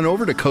 So head on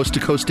over to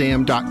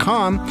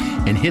coasttocoastam.com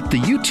and hit the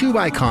YouTube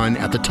icon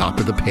at the top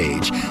of the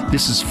page.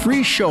 This is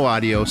free show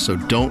audio, so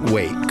don't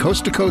wait.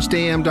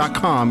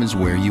 Coasttocoastam.com is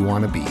where you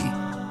want to be.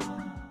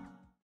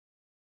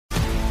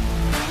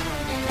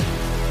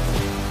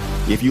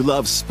 If you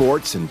love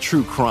sports and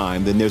true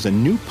crime, then there's a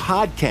new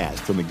podcast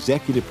from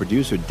executive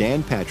producer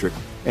Dan Patrick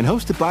and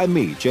hosted by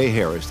me, Jay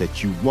Harris,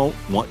 that you won't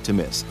want to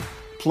miss.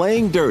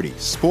 Playing Dirty: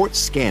 Sports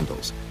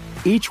Scandals.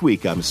 Each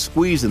week, I'm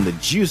squeezing the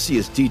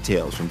juiciest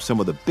details from some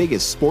of the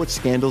biggest sports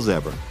scandals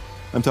ever.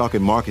 I'm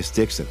talking Marcus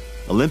Dixon,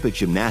 Olympic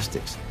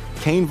gymnastics,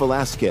 Cain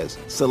Velasquez,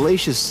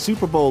 salacious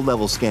Super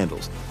Bowl-level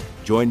scandals.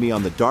 Join me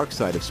on the dark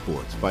side of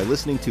sports by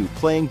listening to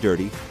Playing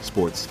Dirty: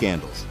 Sports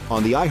Scandals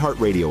on the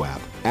iHeartRadio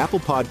app, Apple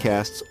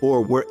Podcasts,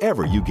 or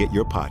wherever you get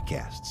your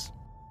podcasts.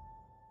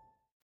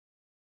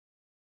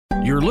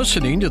 You're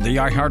listening to the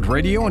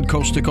iHeartRadio and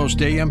Coast to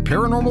Coast AM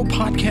Paranormal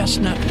Podcast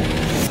Network.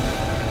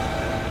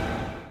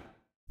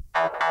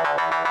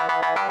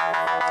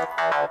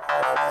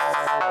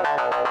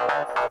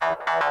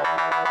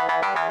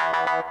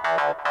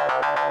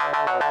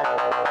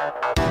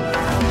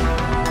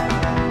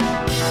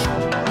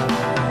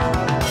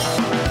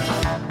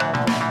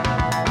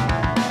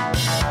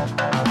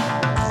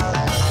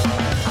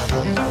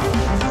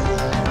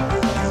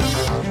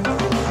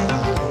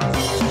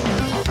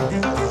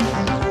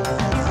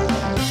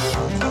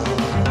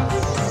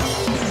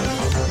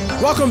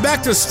 Welcome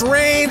back to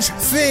Strange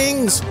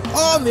Things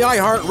on the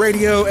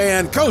iHeartRadio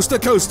and Coast to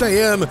Coast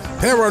AM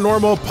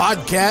Paranormal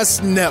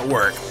Podcast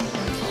Network.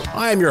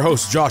 I am your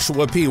host,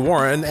 Joshua P.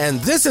 Warren, and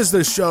this is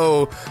the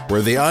show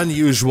where the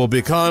unusual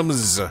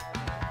becomes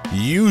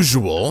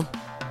usual.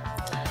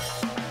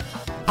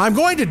 I'm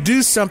going to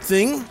do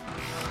something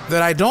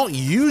that I don't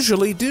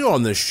usually do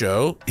on this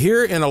show.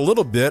 Here in a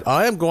little bit,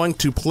 I am going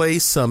to play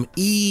some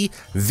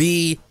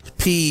EVP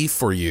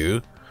for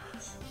you.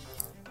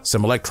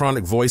 Some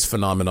electronic voice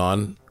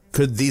phenomenon.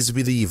 Could these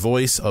be the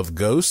voice of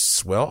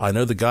ghosts? Well, I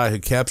know the guy who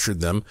captured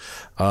them.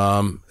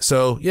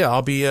 So yeah,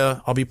 I'll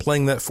be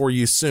playing that for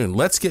you soon.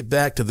 Let's get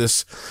back to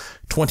this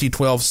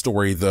 2012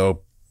 story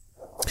though.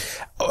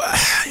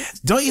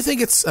 Don't you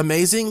think it's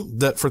amazing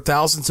that for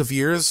thousands of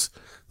years,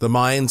 the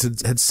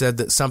Mayans had said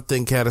that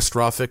something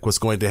catastrophic was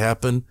going to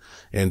happen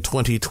in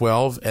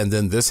 2012, and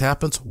then this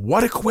happens?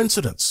 What a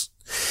coincidence.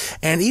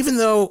 And even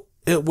though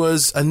it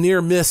was a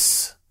near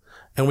miss,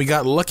 and we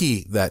got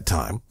lucky that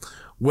time,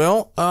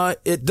 well,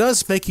 it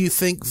does make you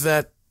think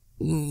that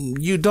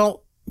you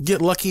don't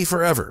get lucky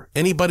forever.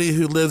 Anybody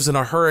who lives in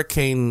a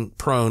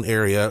hurricane-prone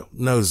area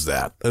knows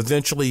that.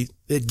 Eventually,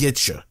 it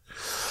gets you.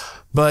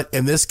 But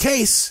in this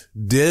case,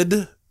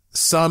 did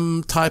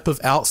some type of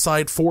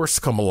outside force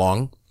come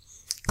along?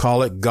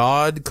 Call it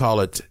God, call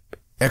it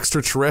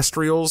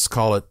extraterrestrials,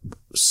 call it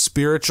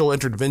spiritual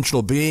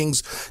interdimensional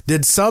beings.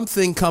 Did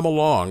something come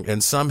along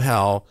and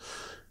somehow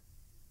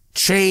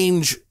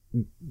change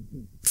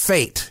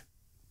fate,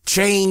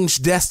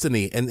 change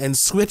destiny, and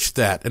switch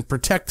that and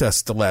protect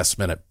us at the last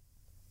minute?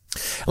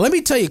 Let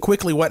me tell you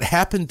quickly what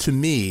happened to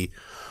me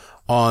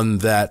on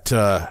that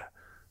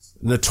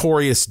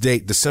notorious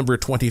date, December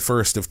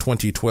 21st of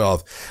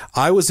 2012.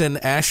 I was in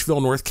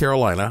Asheville, North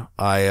Carolina.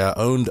 I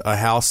owned a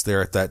house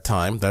there at that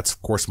time. That's,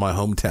 of course, my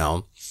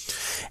hometown.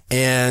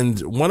 And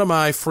one of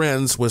my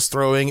friends was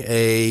throwing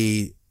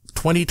a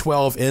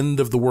 2012 end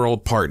of the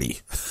world party.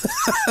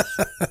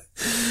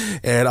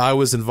 And I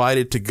was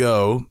invited to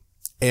go.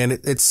 And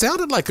it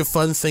sounded like a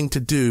fun thing to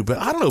do, but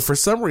I don't know, for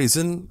some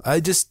reason, I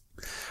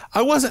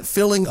wasn't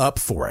feeling up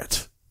for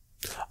it.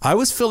 I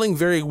was feeling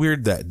very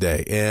weird that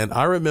day. And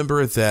I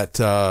remember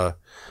that,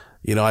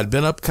 I'd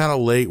been up kind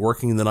of late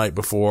working the night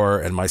before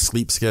and my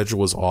sleep schedule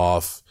was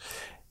off.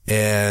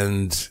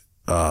 And,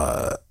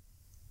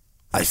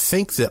 I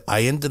think that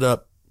I ended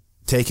up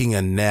taking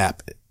a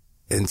nap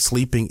and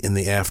sleeping in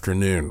the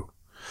afternoon.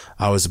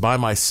 I was by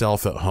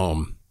myself at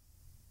home.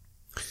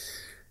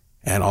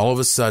 And all of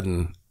a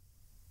sudden,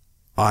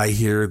 I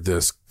hear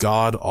this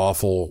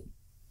god-awful,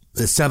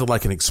 it sounded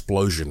like an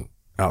explosion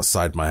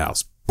outside my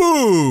house.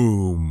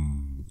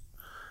 Boom!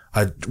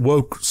 I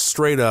woke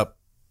straight up,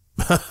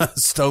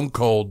 stone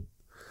cold,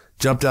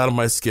 jumped out of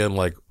my skin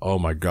like, oh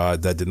my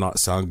God, that did not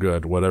sound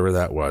good, whatever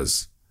that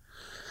was.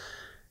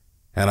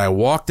 And I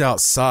walked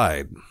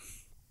outside,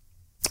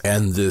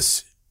 and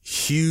this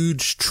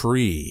huge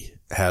tree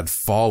had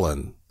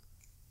fallen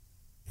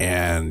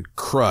and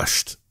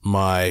crushed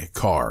my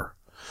car.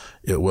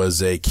 It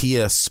was a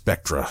Kia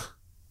Spectra.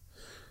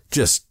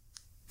 Just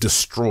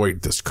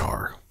destroyed this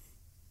car.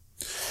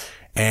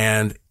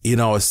 And,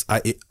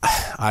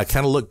 I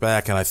kind of looked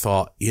back and I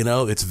thought,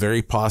 it's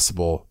very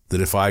possible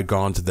that if I had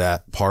gone to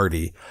that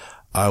party,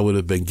 I would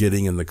have been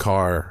getting in the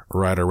car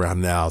right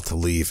around now to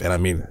leave. And I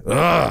mean,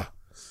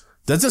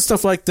 doesn't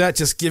stuff like that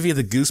just give you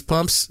the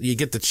goosebumps? You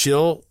get the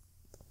chill.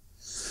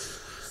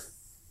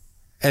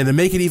 And to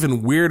make it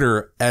even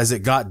weirder, as it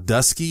got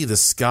dusky, the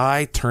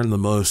sky turned the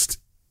most,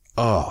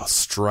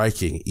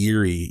 striking,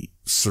 eerie,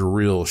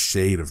 surreal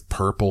shade of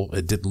purple.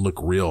 It didn't look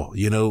real.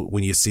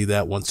 When you see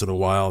that once in a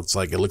while, it's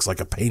like, it looks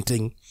like a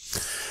painting.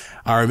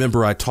 I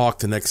remember I talked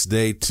the next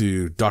day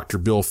to Dr.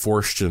 Bill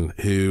Forstchen,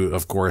 who,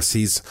 of course,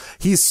 he's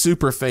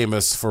super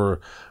famous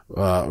for,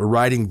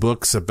 writing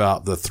books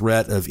about the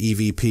threat of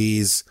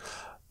EVPs,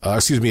 of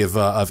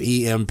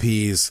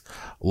EMPs,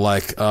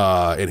 like,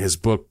 in his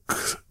book,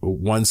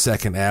 1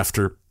 Second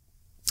After.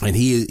 And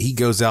he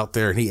goes out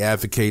there and he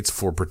advocates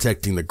for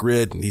protecting the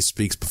grid, and he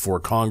speaks before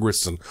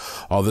Congress and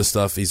all this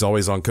stuff. He's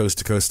always on Coast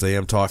to Coast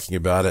AM talking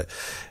about it.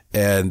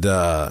 And,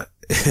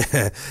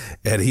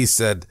 and he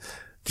said,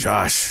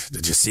 Josh,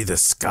 did you see the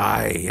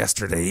sky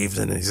yesterday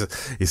evening? And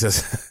he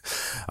says,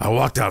 I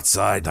walked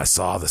outside and I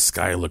saw the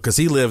sky look, cause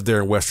he lived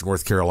there in Western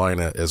North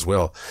Carolina as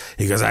well.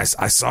 He goes, I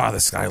saw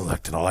the sky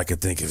looked, and all I could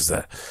think is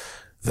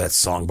that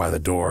song by the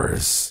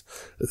Doors,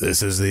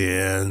 This Is the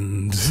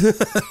End.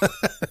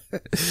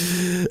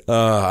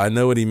 I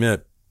know what he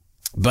meant.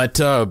 But,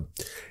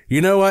 you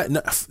know what? And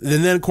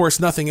then, of course,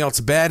 nothing else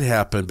bad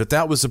happened, but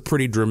that was a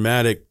pretty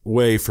dramatic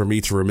way for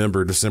me to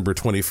remember December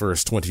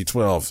 21st,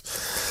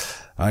 2012.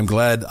 I'm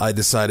glad I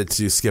decided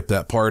to skip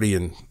that party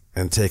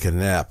and take a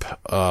nap.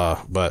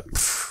 But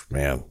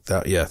man,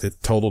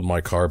 it totaled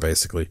my car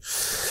basically.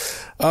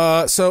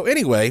 So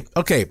anyway,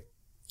 okay.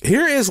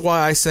 Here is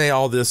why I say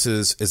all this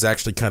is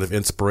actually kind of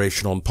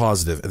inspirational and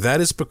positive.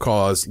 That is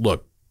because,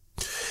 look,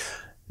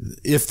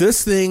 if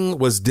this thing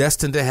was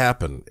destined to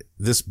happen,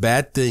 this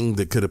bad thing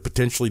that could have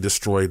potentially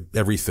destroyed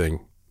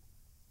everything,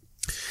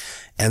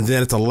 and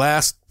then at the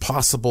last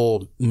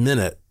possible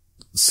minute,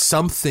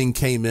 something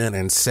came in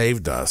and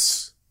saved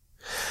us,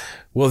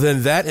 well,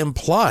 then that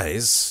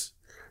implies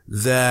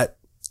that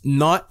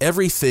not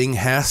everything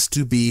has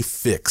to be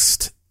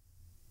fixed.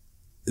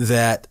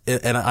 That,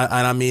 and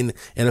I mean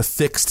in a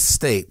fixed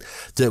state,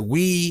 that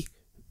we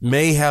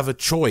may have a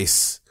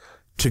choice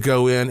to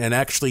go in and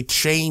actually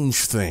change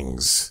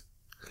things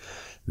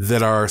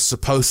that are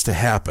supposed to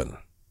happen.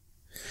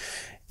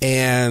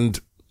 And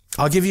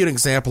I'll give you an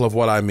example of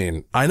what I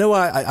mean. I know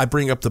I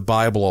bring up the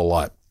Bible a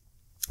lot,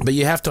 but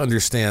you have to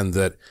understand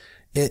that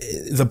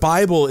the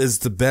Bible is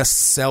the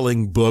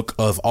best-selling book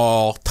of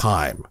all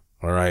time,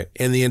 all right,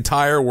 in the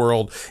entire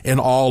world, in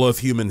all of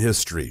human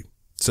history.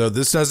 So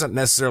this doesn't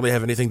necessarily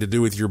have anything to do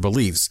with your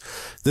beliefs.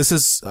 This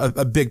is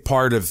a big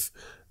part of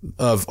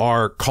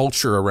our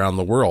culture around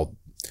the world.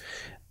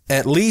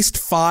 At least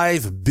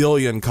 5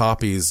 billion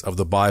copies of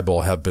the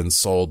Bible have been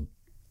sold.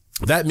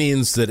 That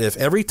means that if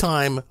every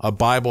time a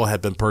Bible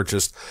had been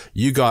purchased,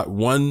 you got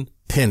 1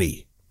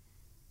 penny,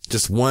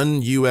 just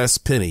 1 U.S.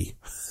 penny,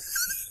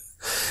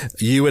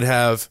 you would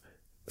have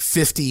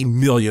 $50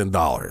 million.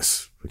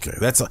 Okay.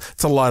 That's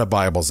a lot of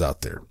Bibles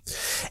out there.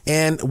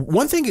 And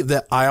one thing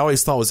that I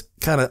always thought was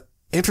kind of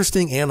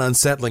interesting and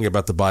unsettling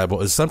about the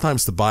Bible is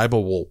sometimes the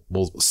Bible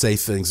will say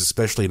things,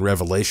 especially in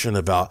Revelation,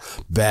 about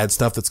bad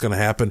stuff that's going to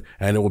happen.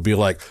 And it will be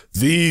like,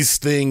 these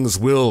things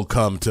will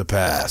come to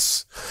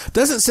pass. It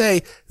doesn't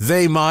say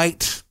they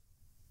might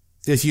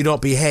if you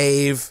don't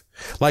behave.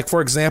 Like, for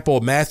example,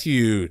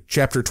 Matthew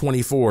chapter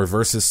 24,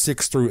 verses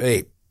 6 through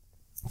 8.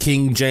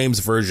 King James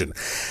Version.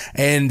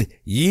 And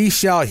ye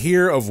shall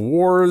hear of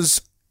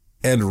wars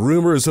and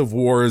rumors of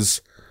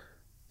wars.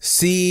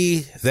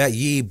 See that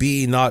ye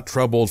be not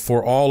troubled,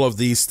 for all of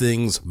these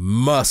things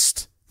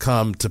must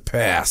come to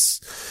pass.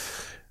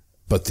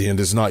 But the end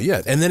is not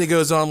yet. And then it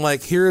goes on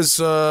like, here's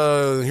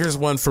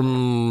one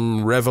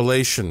from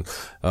Revelation,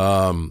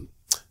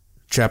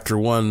 chapter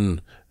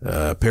 1,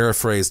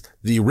 paraphrased,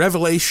 the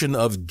revelation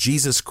of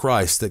Jesus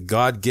Christ that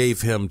God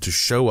gave him to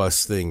show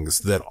us things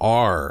that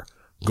are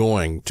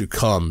going to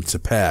come to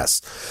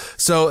pass.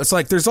 So it's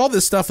like, there's all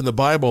this stuff in the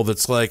Bible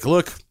that's like,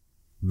 look,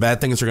 bad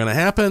things are going to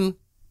happen.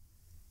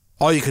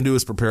 All you can do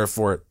is prepare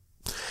for it.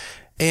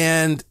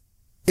 And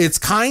it's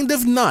kind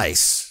of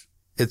nice.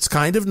 It's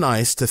kind of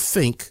nice to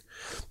think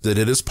that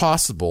it is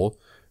possible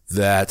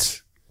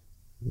that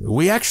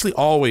we actually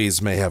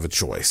always may have a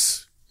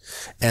choice,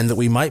 and that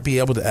we might be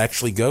able to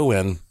actually go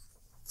in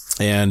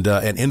and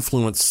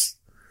influence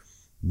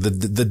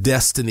the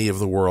destiny of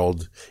the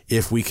world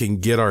if we can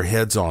get our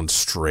heads on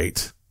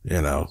straight,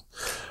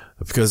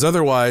 because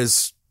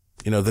otherwise,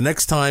 the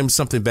next time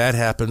something bad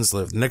happens,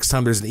 the next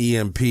time there's an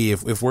EMP,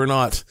 if we're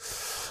not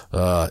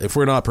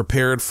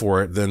prepared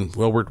for it, then,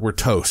 well, we're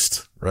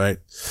toast, right?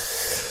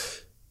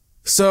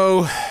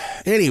 So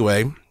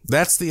anyway,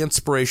 that's the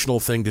inspirational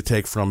thing to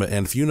take from it.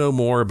 And if you know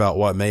more about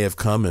what may have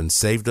come and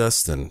saved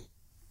us, then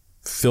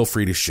feel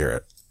free to share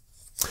it.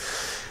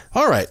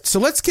 All right. So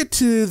let's get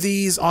to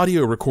these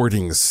audio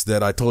recordings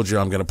that I told you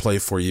I'm going to play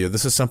for you.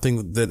 This is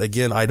something that,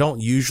 again, I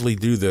don't usually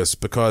do this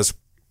because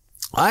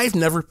I've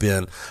never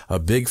been a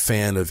big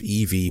fan of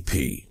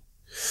EVP.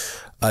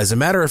 As a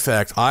matter of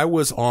fact, I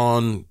was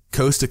on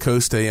Coast to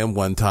Coast AM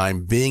one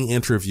time being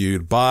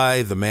interviewed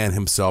by the man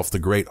himself, the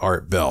great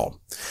Art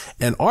Bell.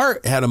 And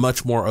Art had a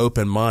much more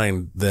open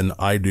mind than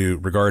I do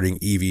regarding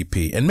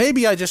EVP. And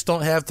maybe I just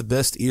don't have the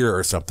best ear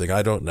or something.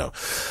 I don't know.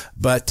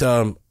 But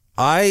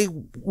I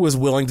was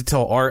willing to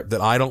tell Art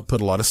that I don't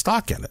put a lot of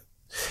stock in it.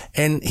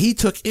 And he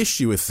took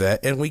issue with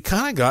that. And we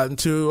kind of got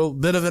into a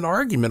bit of an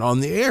argument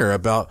on the air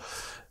about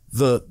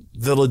the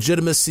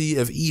legitimacy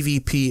of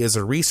EVP as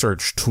a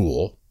research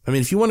tool. I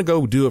mean, if you want to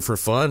go do it for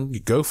fun, you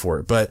go for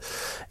it. But,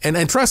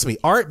 and trust me,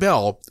 Art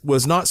Bell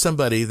was not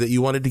somebody that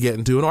you wanted to get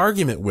into an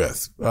argument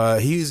with.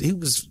 He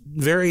was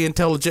very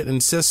intelligent,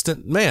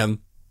 insistent man.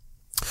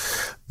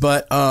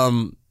 But,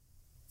 that's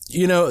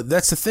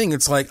the thing.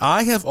 It's like,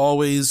 I have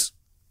always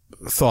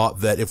thought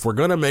that if we're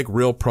going to make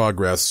real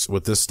progress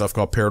with this stuff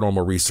called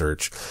paranormal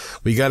research,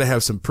 we got to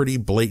have some pretty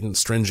blatant,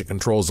 stringent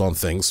controls on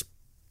things.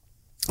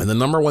 And the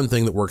number one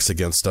thing that works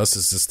against us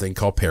is this thing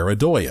called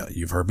pareidolia.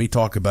 You've heard me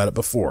talk about it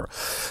before.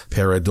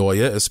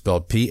 Pareidolia is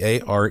spelled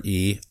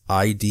Pareidolia.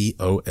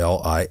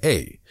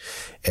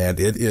 And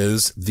it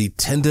is the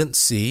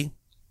tendency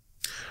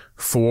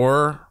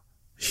for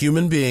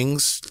human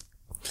beings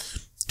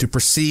to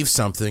perceive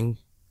something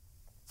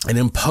and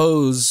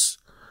impose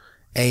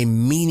a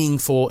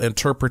meaningful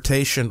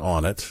interpretation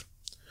on it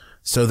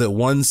so that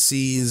one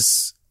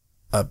sees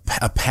a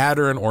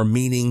pattern or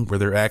meaning where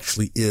there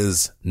actually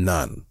is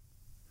none.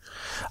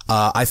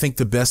 I think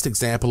the best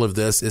example of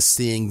this is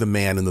seeing the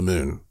man in the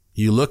moon.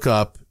 You look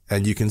up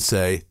and you can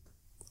say,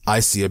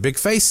 I see a big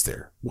face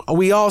there.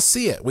 We all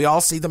see it. We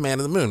all see the man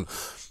in the moon.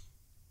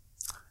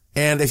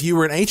 And if you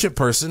were an ancient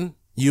person,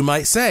 you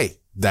might say,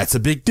 that's a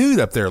big dude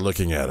up there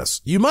looking at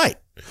us. You might.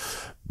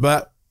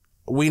 But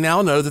we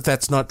now know that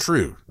that's not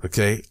true.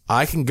 Okay.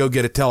 I can go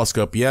get a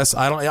telescope. Yes.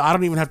 I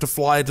don't even have to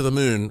fly to the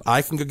moon.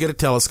 I can go get a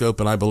telescope,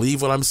 and I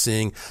believe what I'm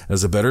seeing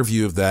is a better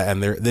view of that.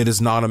 And that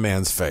is not a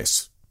man's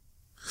face.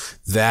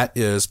 That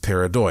is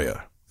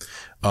pareidolia.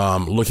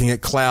 Looking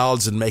at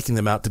clouds and making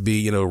them out to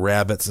be,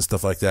 rabbits and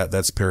stuff like that.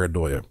 That's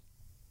pareidolia.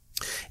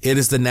 It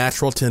is the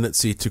natural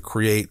tendency to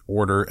create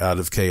order out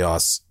of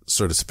chaos,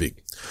 so to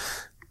speak.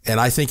 And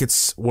I think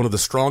it's one of the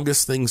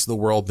strongest things in the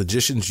world.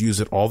 Magicians use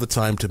it all the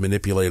time to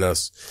manipulate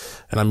us.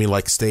 And I mean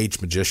like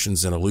stage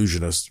magicians and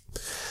illusionists.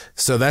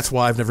 So that's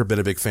why I've never been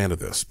a big fan of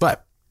this.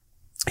 But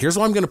here's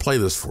why I'm going to play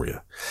this for you.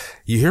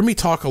 You hear me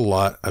talk a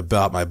lot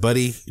about my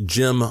buddy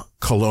Jim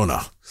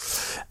Colonna.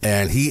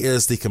 And he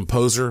is the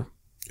composer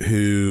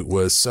who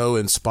was so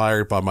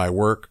inspired by my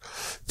work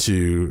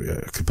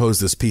to compose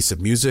this piece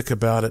of music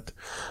about it.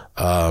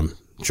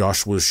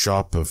 Joshua's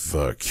Shop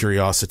of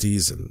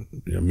Curiosities and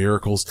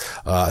Miracles.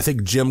 I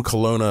think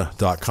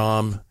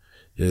JimColonna.com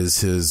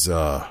is his,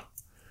 JimColonna,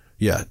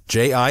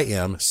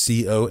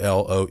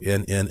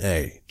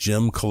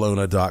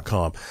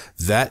 JimColonna.com.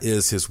 That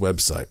is his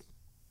website.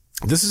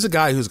 This is a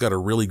guy who's got a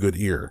really good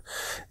ear,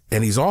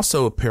 and he's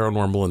also a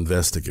paranormal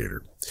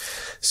investigator.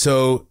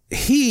 So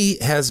he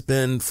has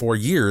been for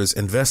years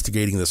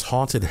investigating this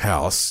haunted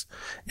house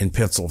in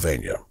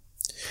Pennsylvania.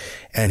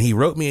 And he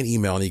wrote me an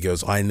email and he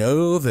goes, I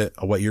know that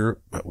what your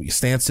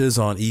stance is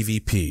on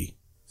EVP,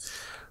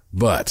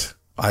 but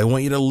I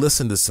want you to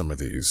listen to some of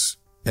these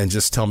and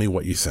just tell me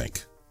what you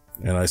think.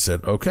 And I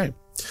said, okay.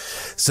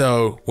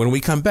 So when we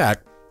come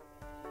back,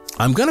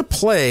 I'm going to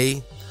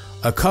play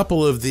a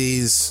couple of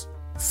these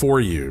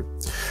for you,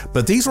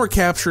 but these were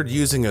captured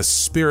using a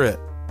spirit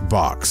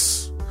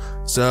box.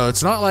 So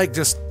it's not like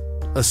just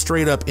a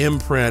straight up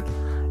imprint.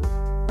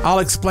 I'll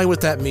explain what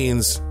that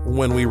means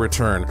when we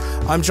return.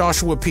 I'm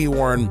Joshua P.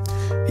 Warren.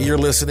 You're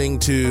listening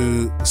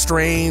to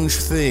Strange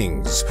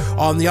Things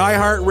on the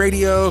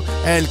iHeartRadio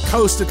and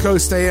Coast to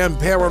Coast AM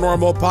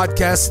Paranormal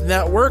Podcast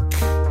Network.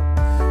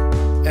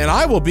 And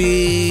I will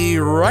be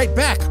right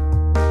back.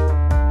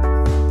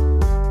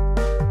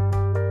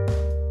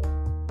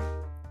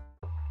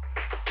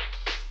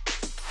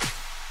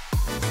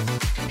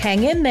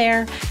 Hang in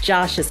there.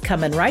 Josh is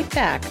coming right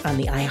back on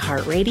the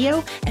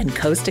iHeartRadio and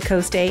Coast to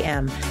Coast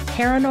AM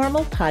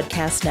Paranormal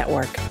Podcast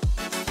Network.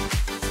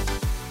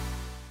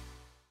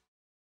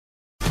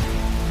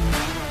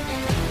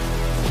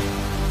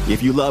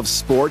 If you love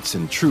sports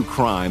and true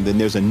crime, then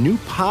there's a new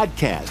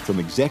podcast from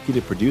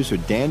executive producer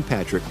Dan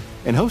Patrick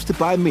and hosted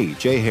by me,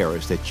 Jay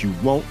Harris, that you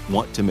won't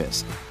want to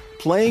miss.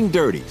 Playing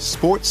Dirty: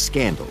 Sports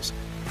Scandals.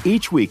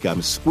 Each week,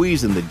 I'm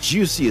squeezing the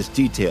juiciest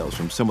details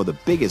from some of the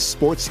biggest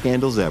sports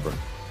scandals ever.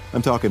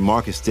 I'm talking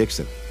Marcus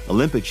Dixon,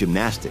 Olympic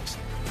gymnastics,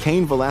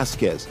 Cain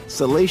Velasquez,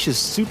 salacious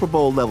Super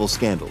Bowl-level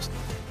scandals.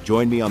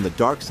 Join me on the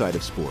dark side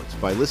of sports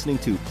by listening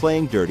to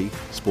Playing Dirty: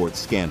 Sports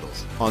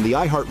Scandals on the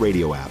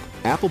iHeartRadio app,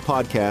 Apple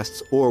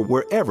Podcasts, or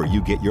wherever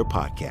you get your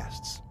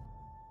podcasts.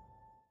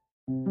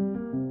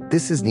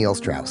 This is Neil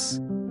Strauss,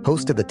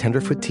 host of the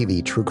Tenderfoot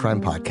TV True Crime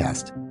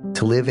Podcast,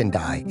 To Live and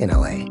Die in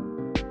LA.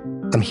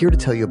 I'm here to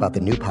tell you about the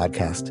new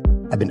podcast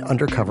I've been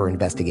undercover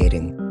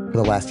investigating for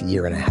the last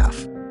year and a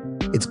half.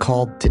 It's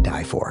called To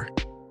Die For.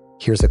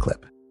 Here's a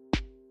clip.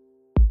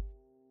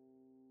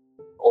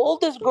 All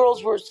these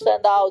girls were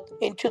sent out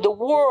into the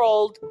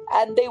world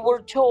and they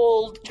were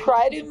told,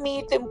 try to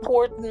meet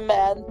important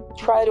men,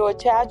 try to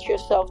attach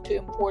yourself to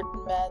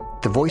important men.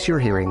 The voice you're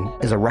hearing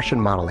is a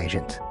Russian model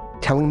agent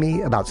telling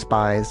me about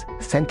spies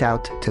sent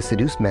out to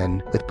seduce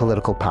men with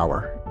political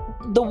power.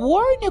 The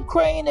war in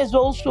Ukraine is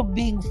also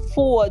being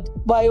fought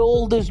by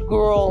all these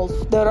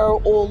girls that are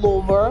all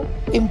over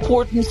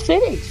important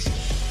cities.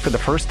 For the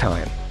first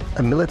time,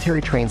 a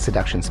military-trained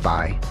seduction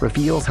spy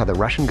reveals how the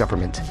Russian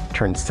government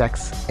turned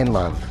sex and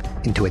love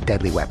into a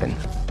deadly weapon.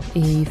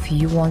 If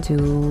you want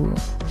to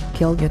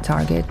kill your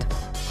target,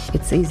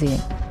 it's easy.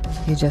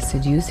 You just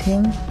seduce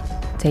him,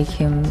 take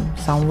him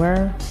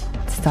somewhere,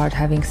 start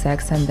having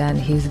sex, and then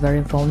he's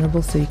very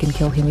vulnerable, so you can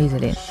kill him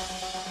easily.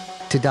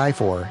 To Die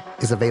For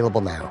is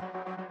available now.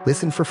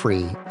 Listen for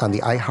free on the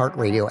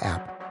iHeartRadio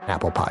app,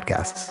 Apple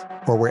Podcasts,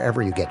 or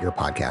wherever you get your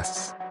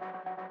podcasts.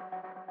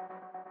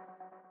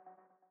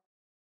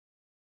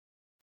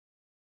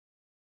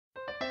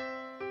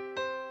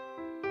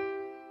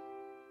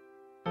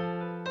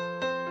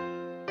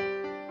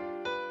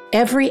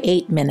 Every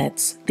 8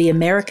 minutes, the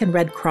American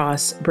Red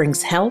Cross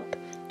brings help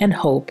and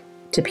hope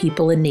to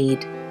people in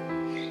need.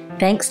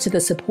 Thanks to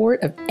the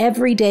support of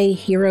everyday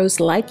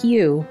heroes like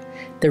you,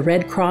 the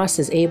Red Cross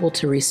is able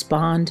to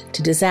respond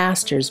to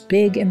disasters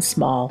big and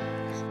small,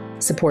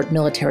 support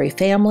military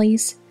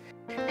families,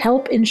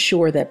 help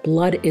ensure that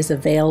blood is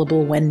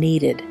available when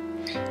needed,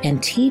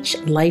 and teach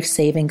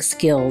life-saving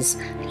skills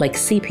like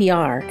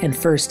CPR and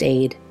first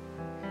aid.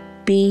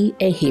 Be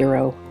a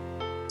hero.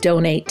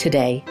 Donate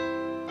today.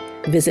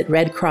 Visit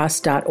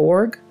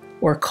redcross.org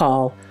or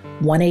call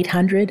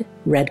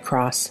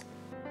 1-800-RED-CROSS.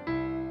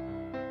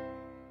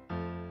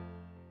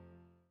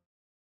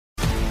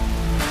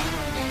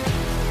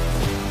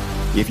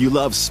 If you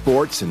love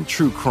sports and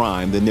true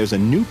crime, then there's a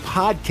new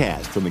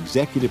podcast from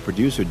executive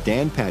producer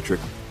Dan Patrick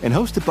and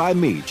hosted by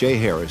me, Jay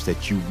Harris,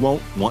 that you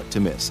won't want to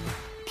miss.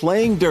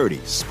 Playing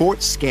Dirty: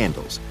 Sports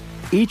Scandals.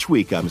 Each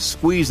week, I'm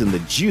squeezing the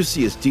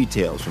juiciest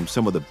details from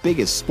some of the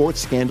biggest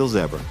sports scandals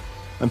ever.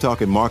 I'm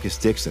talking Marcus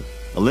Dixon,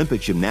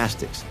 Olympic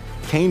gymnastics,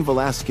 Cain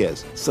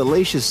Velasquez,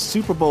 salacious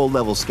Super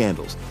Bowl-level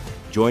scandals.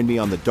 Join me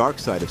on the dark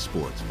side of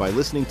sports by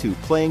listening to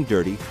Playing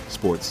Dirty: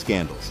 Sports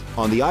Scandals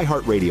on the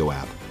iHeartRadio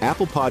app,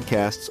 Apple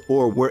Podcasts,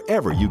 or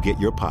wherever you get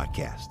your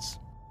podcasts.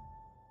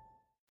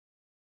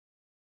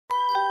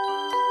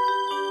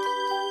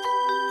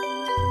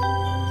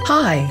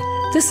 Hi,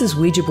 this is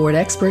Ouija board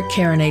expert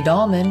Karen A.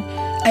 Dahlman,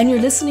 and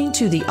you're listening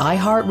to the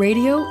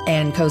iHeartRadio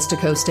and Coast to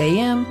Coast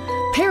AM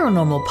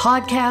Paranormal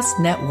Podcast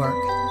Network.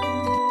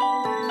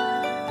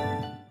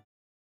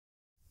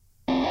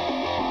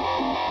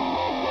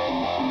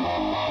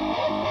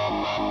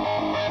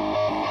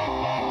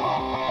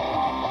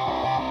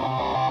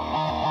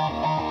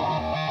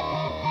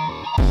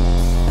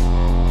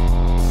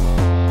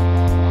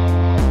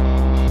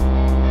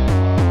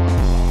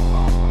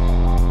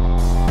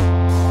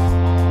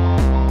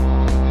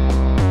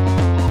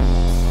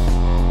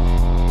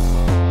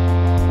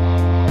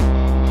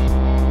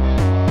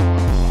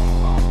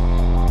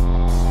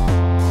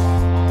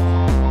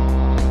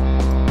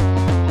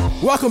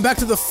 Welcome back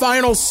to the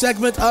final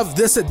segment of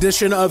this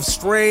edition of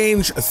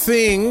Strange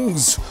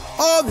Things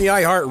on the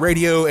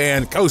iHeartRadio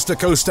and Coast to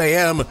Coast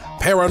AM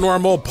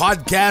Paranormal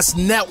Podcast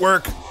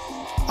Network.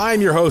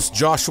 I'm your host,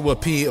 Joshua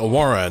P.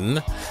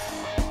 Warren.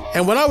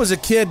 And when I was a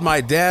kid,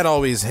 my dad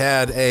always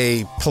had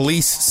a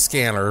police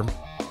scanner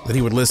that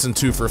he would listen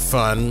to for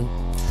fun.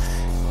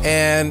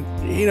 And,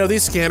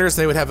 these scanners,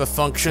 they would have a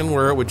function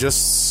where it would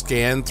just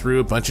scan through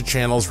a bunch of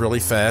channels really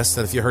fast.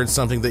 And if you heard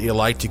something that you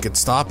liked, you could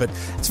stop it.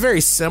 It's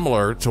very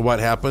similar to what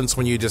happens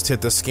when you just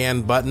hit the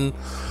scan button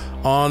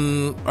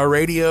on a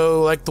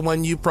radio like the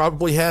one you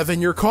probably have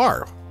in your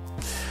car.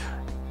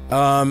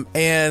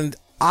 And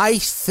I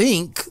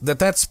think that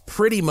that's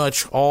pretty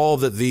much all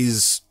that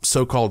these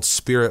so-called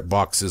spirit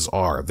boxes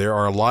are. There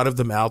are a lot of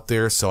them out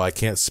there, so I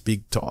can't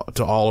speak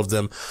to all of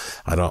them.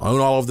 I don't own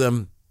all of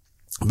them.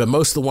 But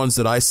most of the ones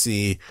that I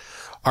see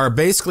are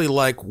basically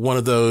like one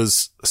of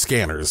those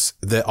scanners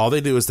that all they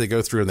do is they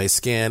go through and they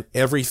scan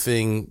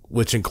everything,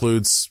 which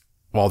includes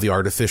all the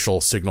artificial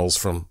signals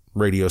from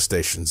radio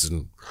stations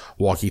and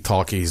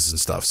walkie-talkies and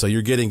stuff. So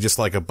you're getting just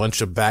like a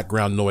bunch of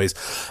background noise,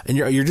 and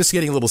you're just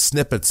getting little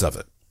snippets of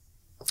it.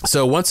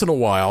 So once in a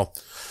while,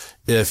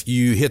 if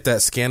you hit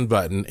that scan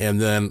button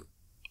and then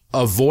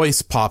a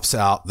voice pops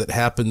out that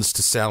happens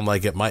to sound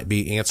like it might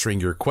be answering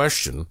your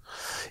question,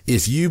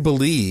 if you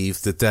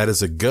believe that that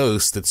is a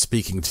ghost that's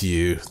speaking to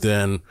you,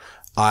 then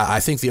I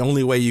think the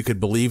only way you could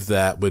believe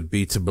that would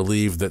be to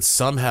believe that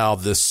somehow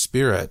this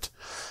spirit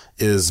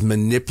is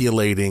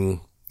manipulating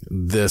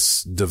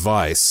this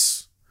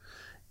device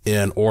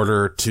in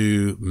order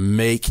to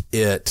make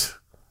it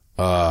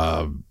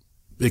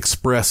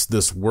express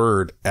this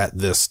word at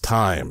this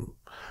time.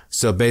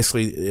 So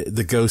basically,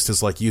 the ghost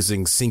is like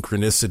using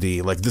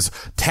synchronicity, like this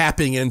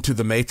tapping into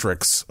the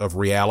matrix of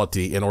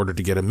reality in order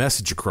to get a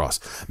message across.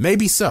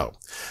 Maybe so.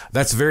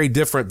 That's very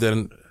different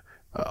than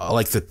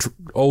like the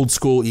old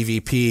school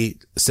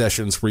EVP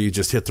sessions where you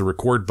just hit the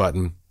record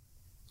button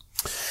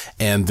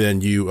and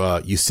then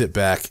you sit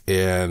back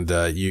and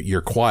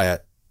you're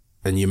quiet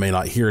and you may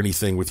not hear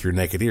anything with your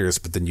naked ears,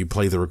 but then you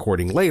play the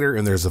recording later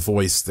and there's a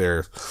voice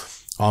there,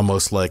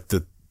 almost like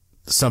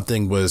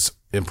something was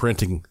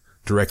imprinting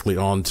directly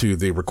onto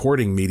the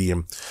recording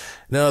medium.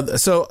 Now,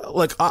 so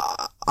like,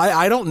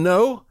 I don't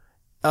know,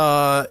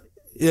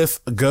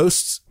 if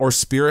ghosts or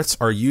spirits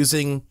are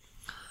using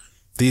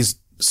these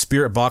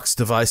spirit box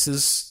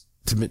devices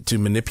to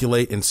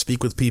manipulate and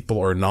speak with people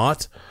or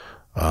not.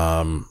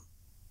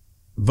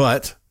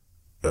 But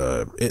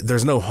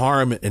there's no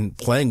harm in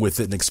playing with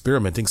it and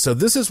experimenting. So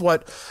this is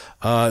what,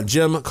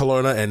 Jim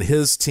Colonna and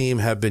his team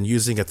have been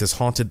using at this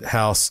haunted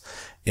house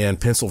in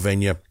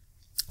Pennsylvania.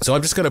 So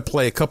I'm just going to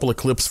play a couple of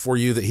clips for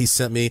you that he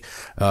sent me.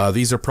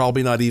 These are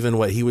probably not even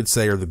what he would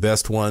say are the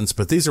best ones,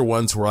 but these are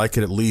ones where I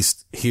could at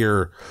least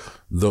hear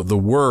the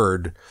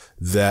word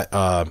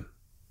that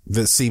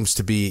seems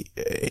to be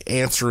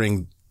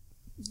answering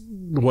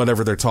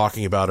whatever they're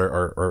talking about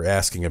or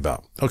asking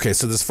about. Okay.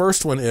 So this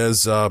first one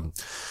is,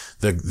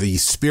 the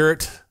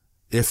spirit,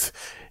 if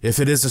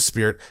it is a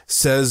spirit,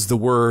 says the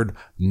word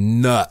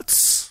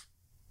nuts.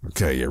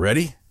 Okay. You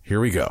ready?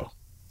 Here we go.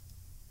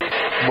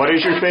 What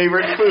is your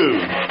favorite food?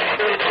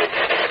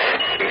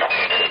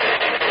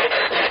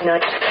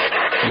 Nuts.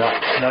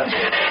 Nuts.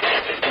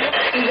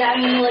 Does that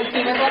mean like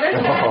peanut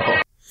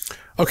butter?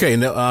 Okay,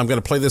 now I'm going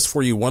to play this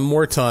for you one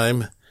more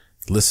time.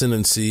 Listen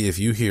and see if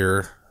you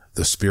hear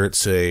the spirit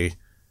say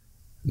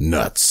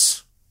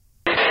nuts.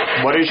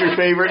 What is your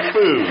favorite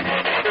food?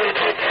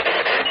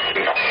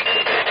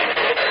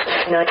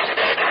 Nuts.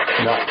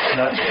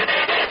 Nuts.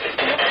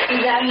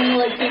 Does that mean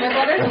like peanut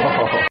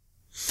butter?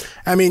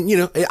 I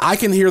mean, I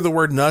can hear the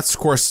word nuts. Of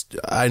course,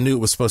 I knew it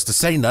was supposed to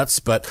say nuts,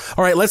 but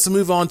all right, let's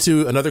move on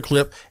to another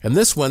clip. And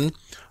this one,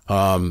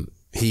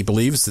 he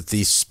believes that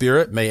the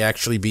spirit may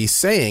actually be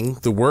saying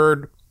the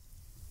word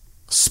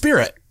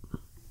spirit.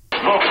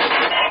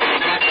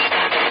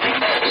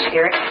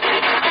 Spirit.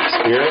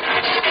 Spirit.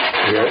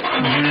 Spirit.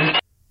 Mm-hmm.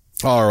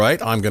 All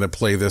right, I'm going to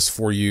play this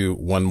for you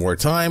one more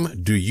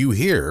time. Do you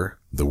hear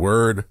the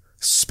word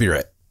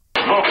spirit?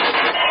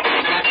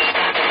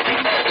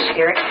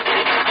 Spirit.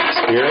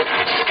 Spirit.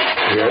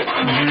 Spirit.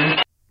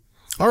 Mm-hmm.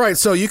 All right,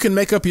 so you can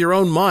make up your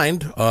own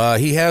mind.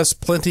 He has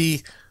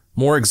plenty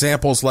more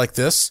examples like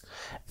this.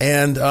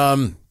 And,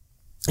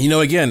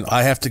 again,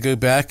 I have to go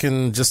back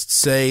and just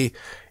say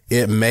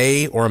it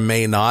may or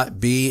may not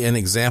be an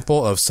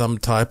example of some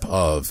type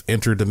of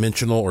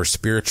interdimensional or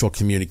spiritual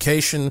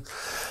communication.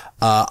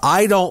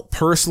 I don't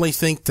personally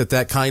think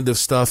that kind of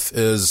stuff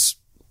is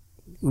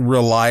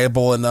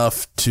reliable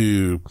enough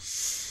to,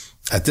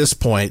 at this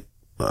point,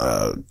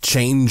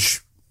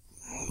 change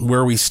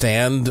where we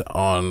stand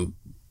on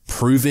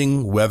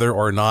proving whether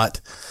or not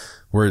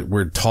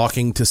we're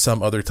talking to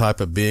some other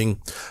type of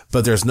being,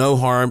 but there's no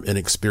harm in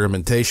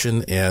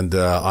experimentation. And,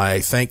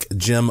 I thank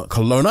Jim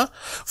Colonna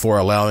for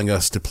allowing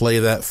us to play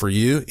that for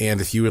you.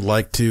 And if you would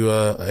like to,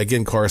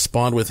 again,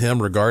 correspond with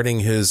him regarding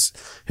his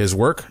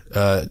work,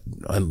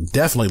 and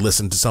definitely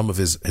listen to some of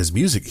his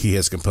music he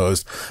has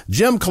composed,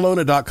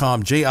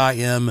 JimColonna.com,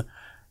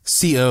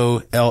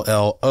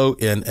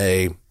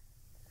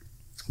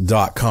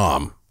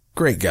 JimColonna.com.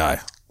 Great guy.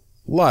 A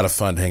lot of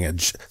fun hanging.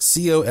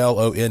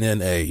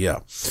 Collonna. Yeah.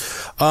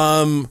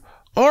 All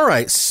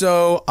right.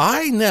 So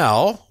I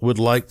now would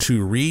like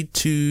to read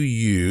to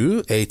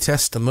you a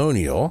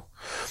testimonial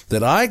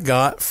that I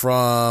got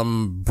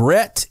from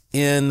Brett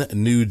in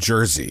New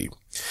Jersey.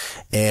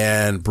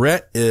 And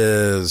Brett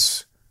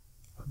is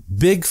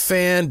big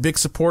fan, big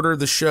supporter of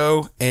the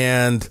show.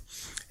 And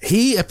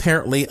he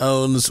apparently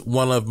owns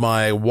one of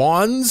my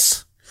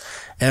wands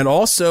and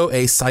also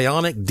a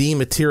psionic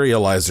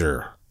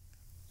dematerializer,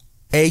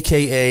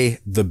 aka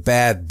the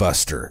Bad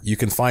Buster. You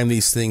can find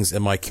these things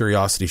in my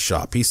curiosity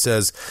shop. He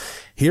says,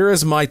 here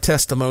is my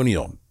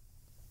testimonial.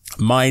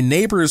 My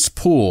neighbor's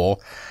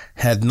pool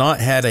had not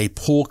had a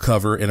pool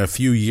cover in a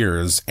few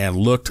years and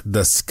looked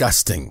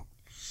disgusting.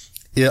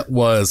 It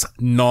was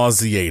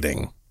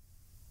nauseating.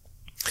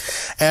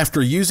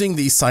 After using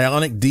the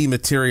psionic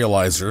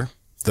dematerializer,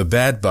 the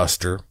Bad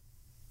Buster,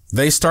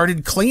 they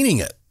started cleaning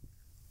it.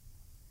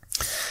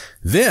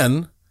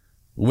 Then,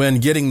 when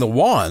getting the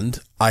wand,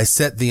 I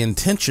set the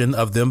intention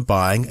of them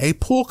buying a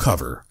pool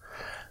cover.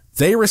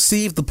 They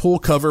received the pool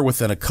cover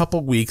within a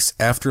couple weeks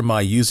after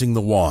my using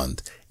the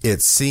wand.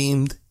 It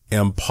seemed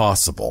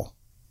impossible.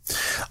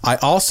 I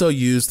also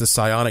used the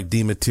psionic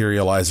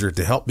dematerializer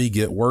to help me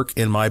get work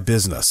in my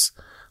business.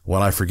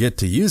 When I forget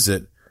to use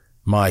it,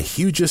 my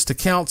hugest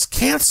accounts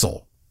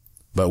cancel.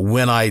 But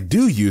when I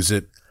do use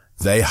it,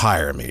 they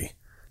hire me.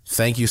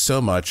 Thank you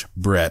so much,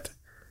 Brett.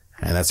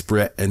 And that's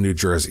Brett in New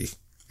Jersey.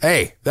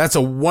 Hey, that's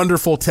a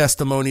wonderful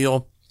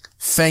testimonial.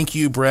 Thank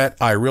you, Brett.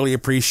 I really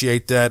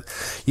appreciate that.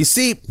 You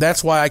see,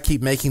 that's why I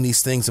keep making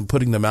these things and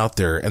putting them out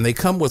there. And they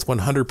come with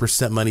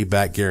 100% money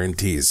back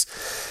guarantees.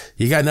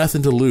 You got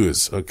nothing to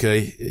lose,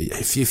 okay?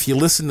 If you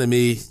listen to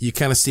me, you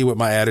kind of see what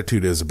my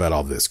attitude is about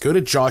all this. Go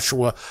to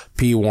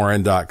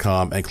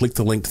joshuapwarren.com and click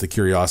the link to the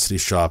Curiosity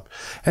Shop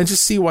and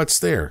just see what's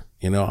there.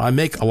 You know, I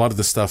make a lot of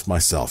the stuff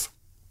myself.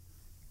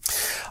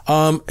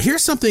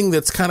 Here's something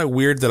that's kind of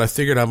weird that I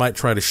figured I might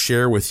try to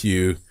share with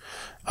you.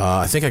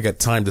 I think I got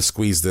time to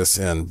squeeze this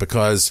in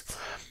because,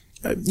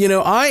 you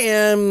know, I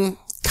am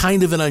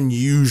kind of an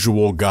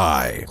unusual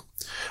guy.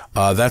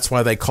 That's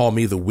why they call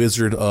me the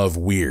Wizard of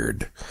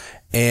Weird.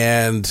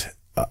 And,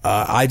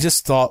 I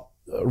just thought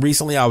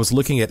recently I was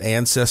looking at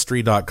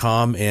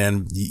ancestry.com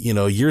and, you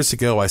know, years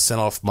ago I sent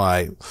off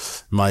my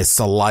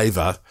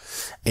saliva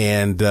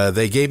and,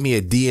 they gave me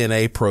a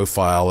DNA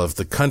profile of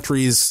the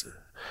countries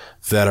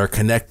that are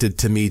connected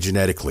to me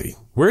genetically.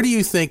 Where do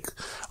you think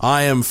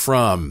I am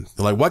from?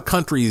 Like, what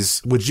countries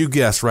would you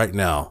guess right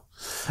now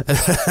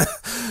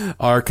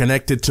are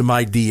connected to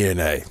my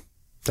DNA?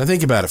 Now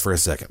think about it for a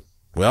second.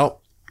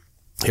 Well,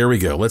 here we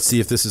go. Let's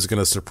see if this is going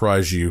to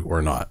surprise you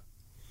or not.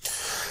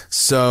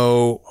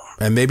 So,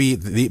 and maybe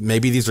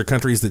these are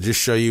countries that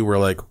just show you where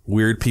like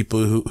weird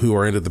people who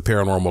are into the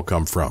paranormal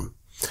come from.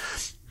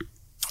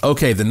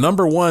 Okay. The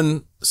number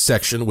one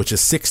section, which is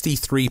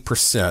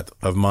 63%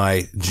 of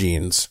my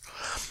genes,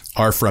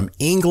 are from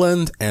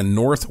England and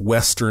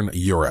northwestern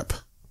Europe.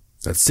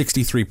 That's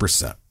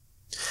 63%.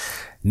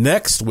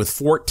 Next, with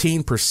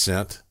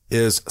 14%,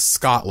 is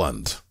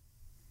Scotland.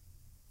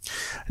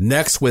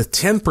 Next, with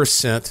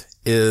 10%,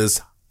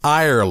 is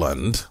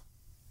Ireland.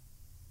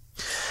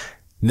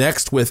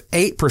 Next, with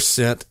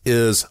 8%,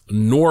 is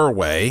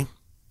Norway.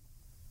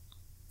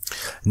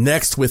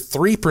 Next, with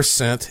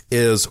 3%,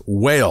 is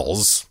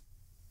Wales.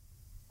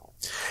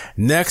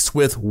 Next,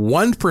 with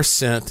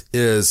 1%,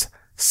 is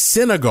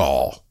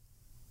Senegal.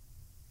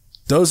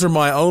 Those are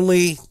my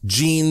only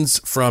genes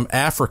from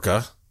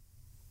Africa.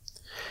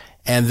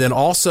 And then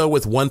also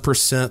with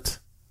 1%,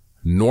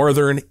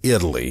 Northern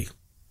Italy.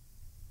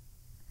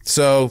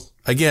 So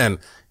again,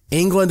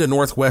 England and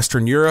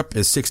Northwestern Europe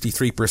is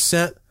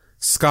 63%,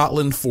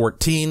 Scotland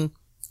 14,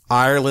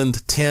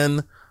 Ireland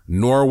 10,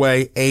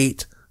 Norway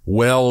 8,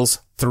 Wales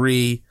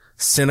 3,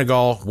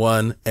 Senegal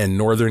 1, and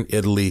Northern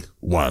Italy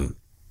 1.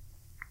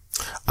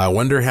 I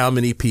wonder how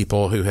many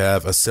people who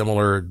have a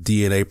similar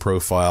DNA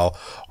profile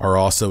are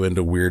also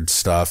into weird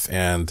stuff,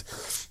 and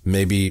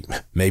maybe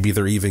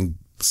they're even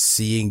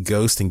seeing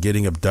ghosts and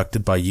getting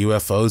abducted by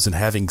UFOs and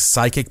having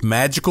psychic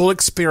magical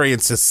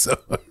experiences.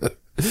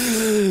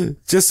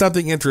 Just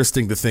something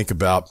interesting to think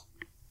about.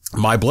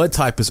 My blood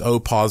type is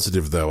O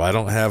positive, though. I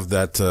don't have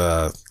that,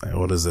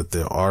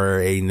 the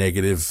RA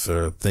negative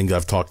thing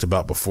I've talked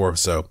about before.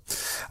 So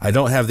I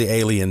don't have the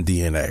alien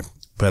DNA,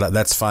 but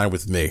that's fine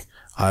with me.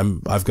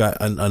 I've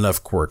got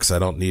enough quirks. I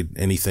don't need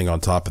anything on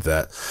top of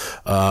that.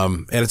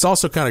 And it's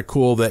also kind of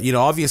cool that, you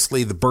know,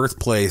 obviously the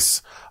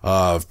birthplace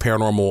of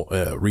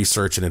paranormal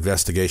research and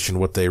investigation,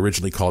 what they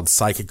originally called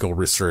psychical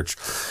research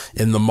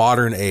in the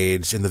modern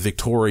age, in the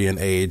Victorian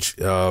age,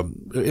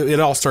 it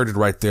all started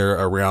right there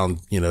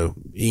around, you know,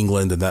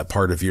 England and that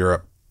part of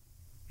Europe.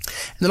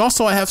 And then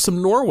also I have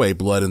some Norway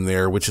blood in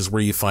there, which is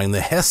where you find the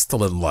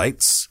Hesteland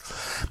lights,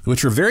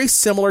 which are very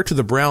similar to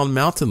the Brown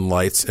Mountain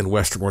lights in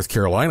western North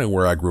Carolina,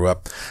 where I grew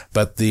up.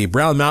 But the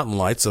Brown Mountain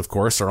lights, of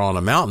course, are on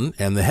a mountain,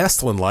 and the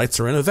Hesteland lights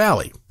are in a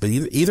valley. But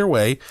either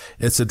way,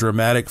 it's a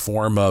dramatic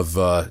form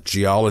of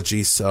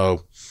geology.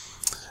 So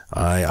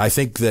I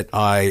think that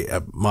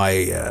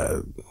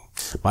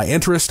my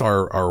interests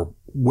are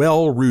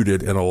well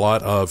rooted in a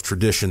lot of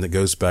tradition that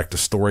goes back to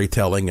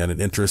storytelling and an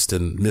interest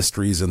in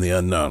mysteries and the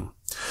unknown.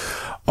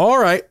 All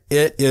right.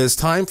 It is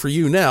time for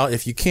you now,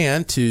 if you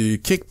can, to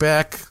kick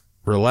back,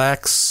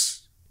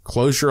 relax,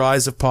 Close your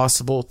eyes if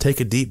possible. Take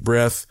a deep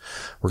breath.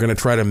 We're going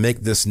to try to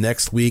make this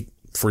next week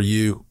for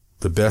you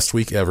the best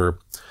week ever.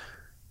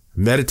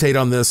 Meditate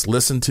on this.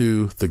 Listen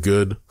to the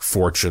good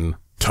fortune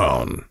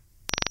tone.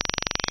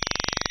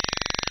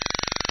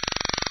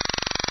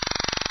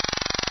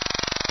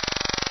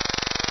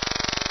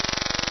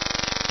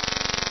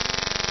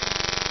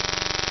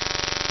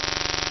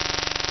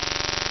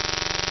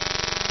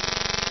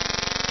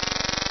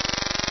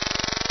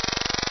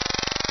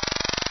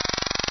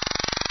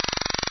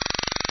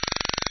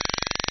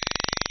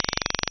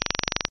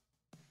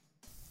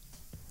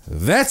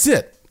 That's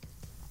it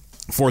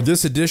for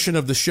this edition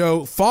of the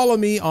show. Follow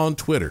me on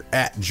Twitter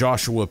at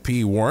Joshua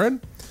P.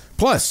 Warren.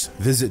 Plus,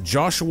 visit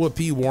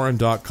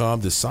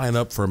joshuapwarren.com to sign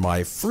up for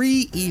my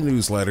free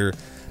e-newsletter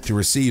to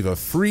receive a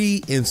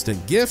free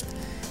instant gift,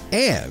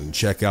 and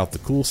check out the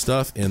cool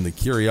stuff in the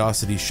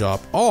Curiosity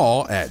Shop,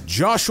 all at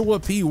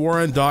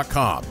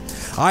joshuapwarren.com.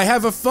 I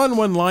have a fun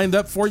one lined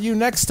up for you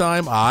next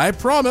time, I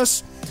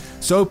promise.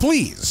 So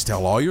please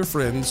tell all your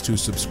friends to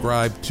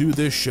subscribe to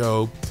this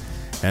show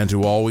and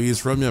to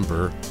always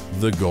remember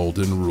the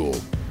golden rule.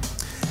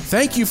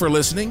 Thank you for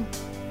listening.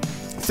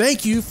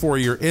 Thank you for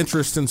your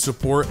interest and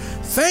support.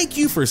 Thank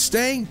you for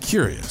staying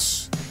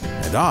curious.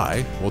 And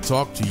I will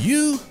talk to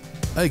you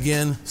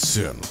again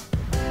soon.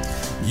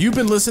 You've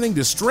been listening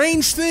to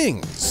Strange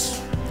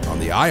Things on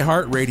the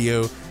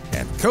iHeartRadio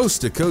and Coast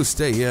to Coast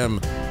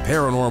AM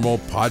Paranormal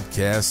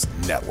Podcast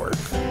Network.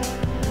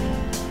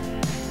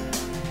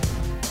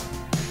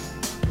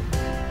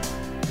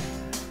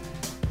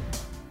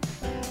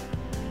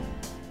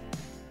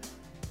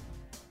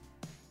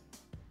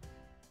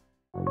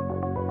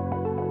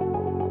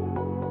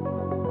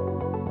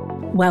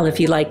 Well,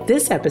 if you like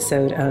this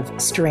episode of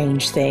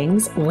Strange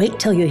Things, wait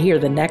till you hear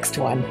the next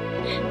one.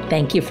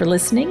 Thank you for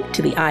listening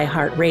to the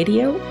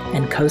iHeartRadio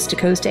and Coast to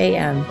Coast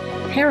AM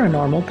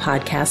Paranormal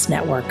Podcast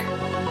Network.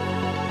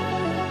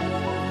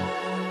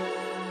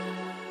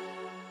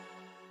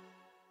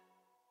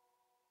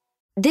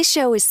 This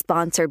show is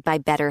sponsored by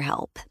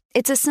BetterHelp.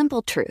 It's a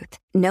simple truth.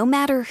 No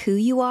matter who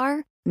you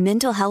are,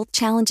 mental health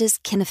challenges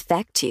can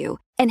affect you,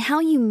 and how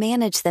you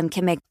manage them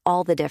can make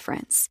all the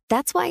difference.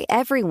 That's why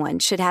everyone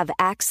should have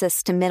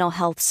access to mental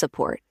health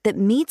support that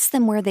meets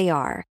them where they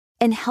are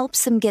and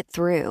helps them get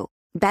through.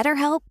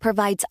 BetterHelp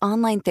provides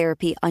online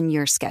therapy on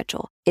your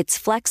schedule. It's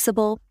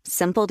flexible,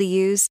 simple to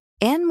use,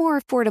 and more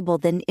affordable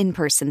than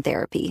in-person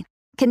therapy.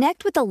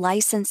 Connect with a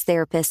licensed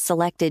therapist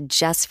selected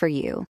just for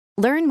you.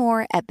 Learn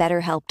more at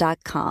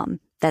BetterHelp.com.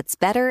 That's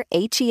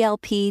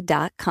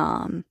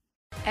BetterHelp.com.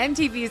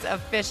 MTV's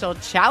official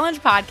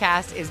Challenge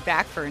podcast is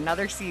back for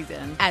another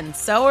season. And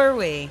so are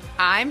we.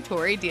 I'm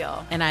Tori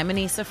Deal. And I'm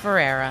Anissa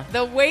Ferreira.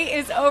 The wait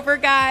is over,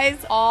 guys.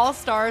 All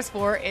Stars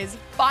 4 is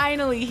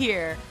finally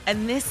here.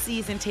 And this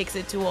season takes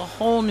it to a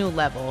whole new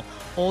level.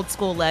 Old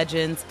school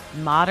legends,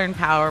 modern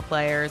power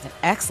players, and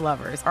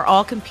ex-lovers are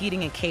all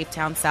competing in Cape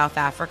Town, South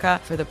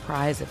Africa for the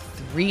prize of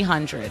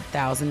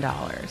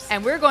 $300,000.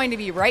 And we're going to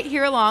be right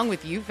here along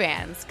with you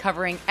fans,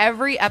 covering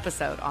every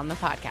episode on the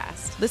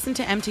podcast. Listen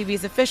to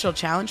MTV's official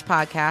Challenge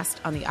podcast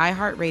on the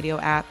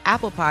iHeartRadio app,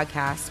 Apple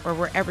Podcasts, or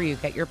wherever you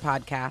get your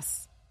podcasts.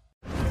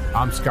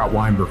 I'm Scott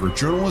Weinberger,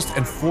 journalist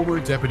and former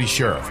deputy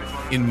sheriff.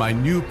 In my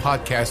new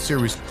podcast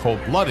series,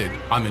 Cold-Blooded,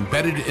 I'm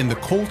embedded in the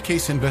cold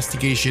case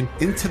investigation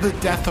into the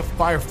death of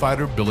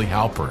firefighter Billy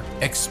Halpern.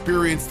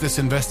 Experience this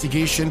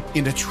investigation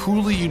in a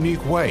truly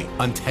unique way,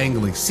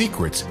 untangling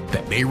secrets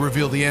that may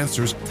reveal the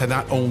answers to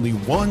not only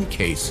one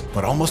case,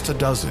 but almost a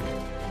dozen.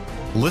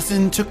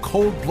 Listen to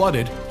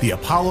Cold-Blooded, The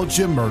Apollo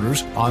Gym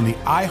Murders on the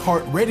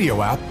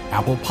iHeartRadio app,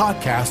 Apple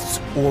Podcasts,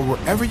 or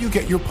wherever you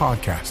get your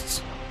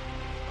podcasts.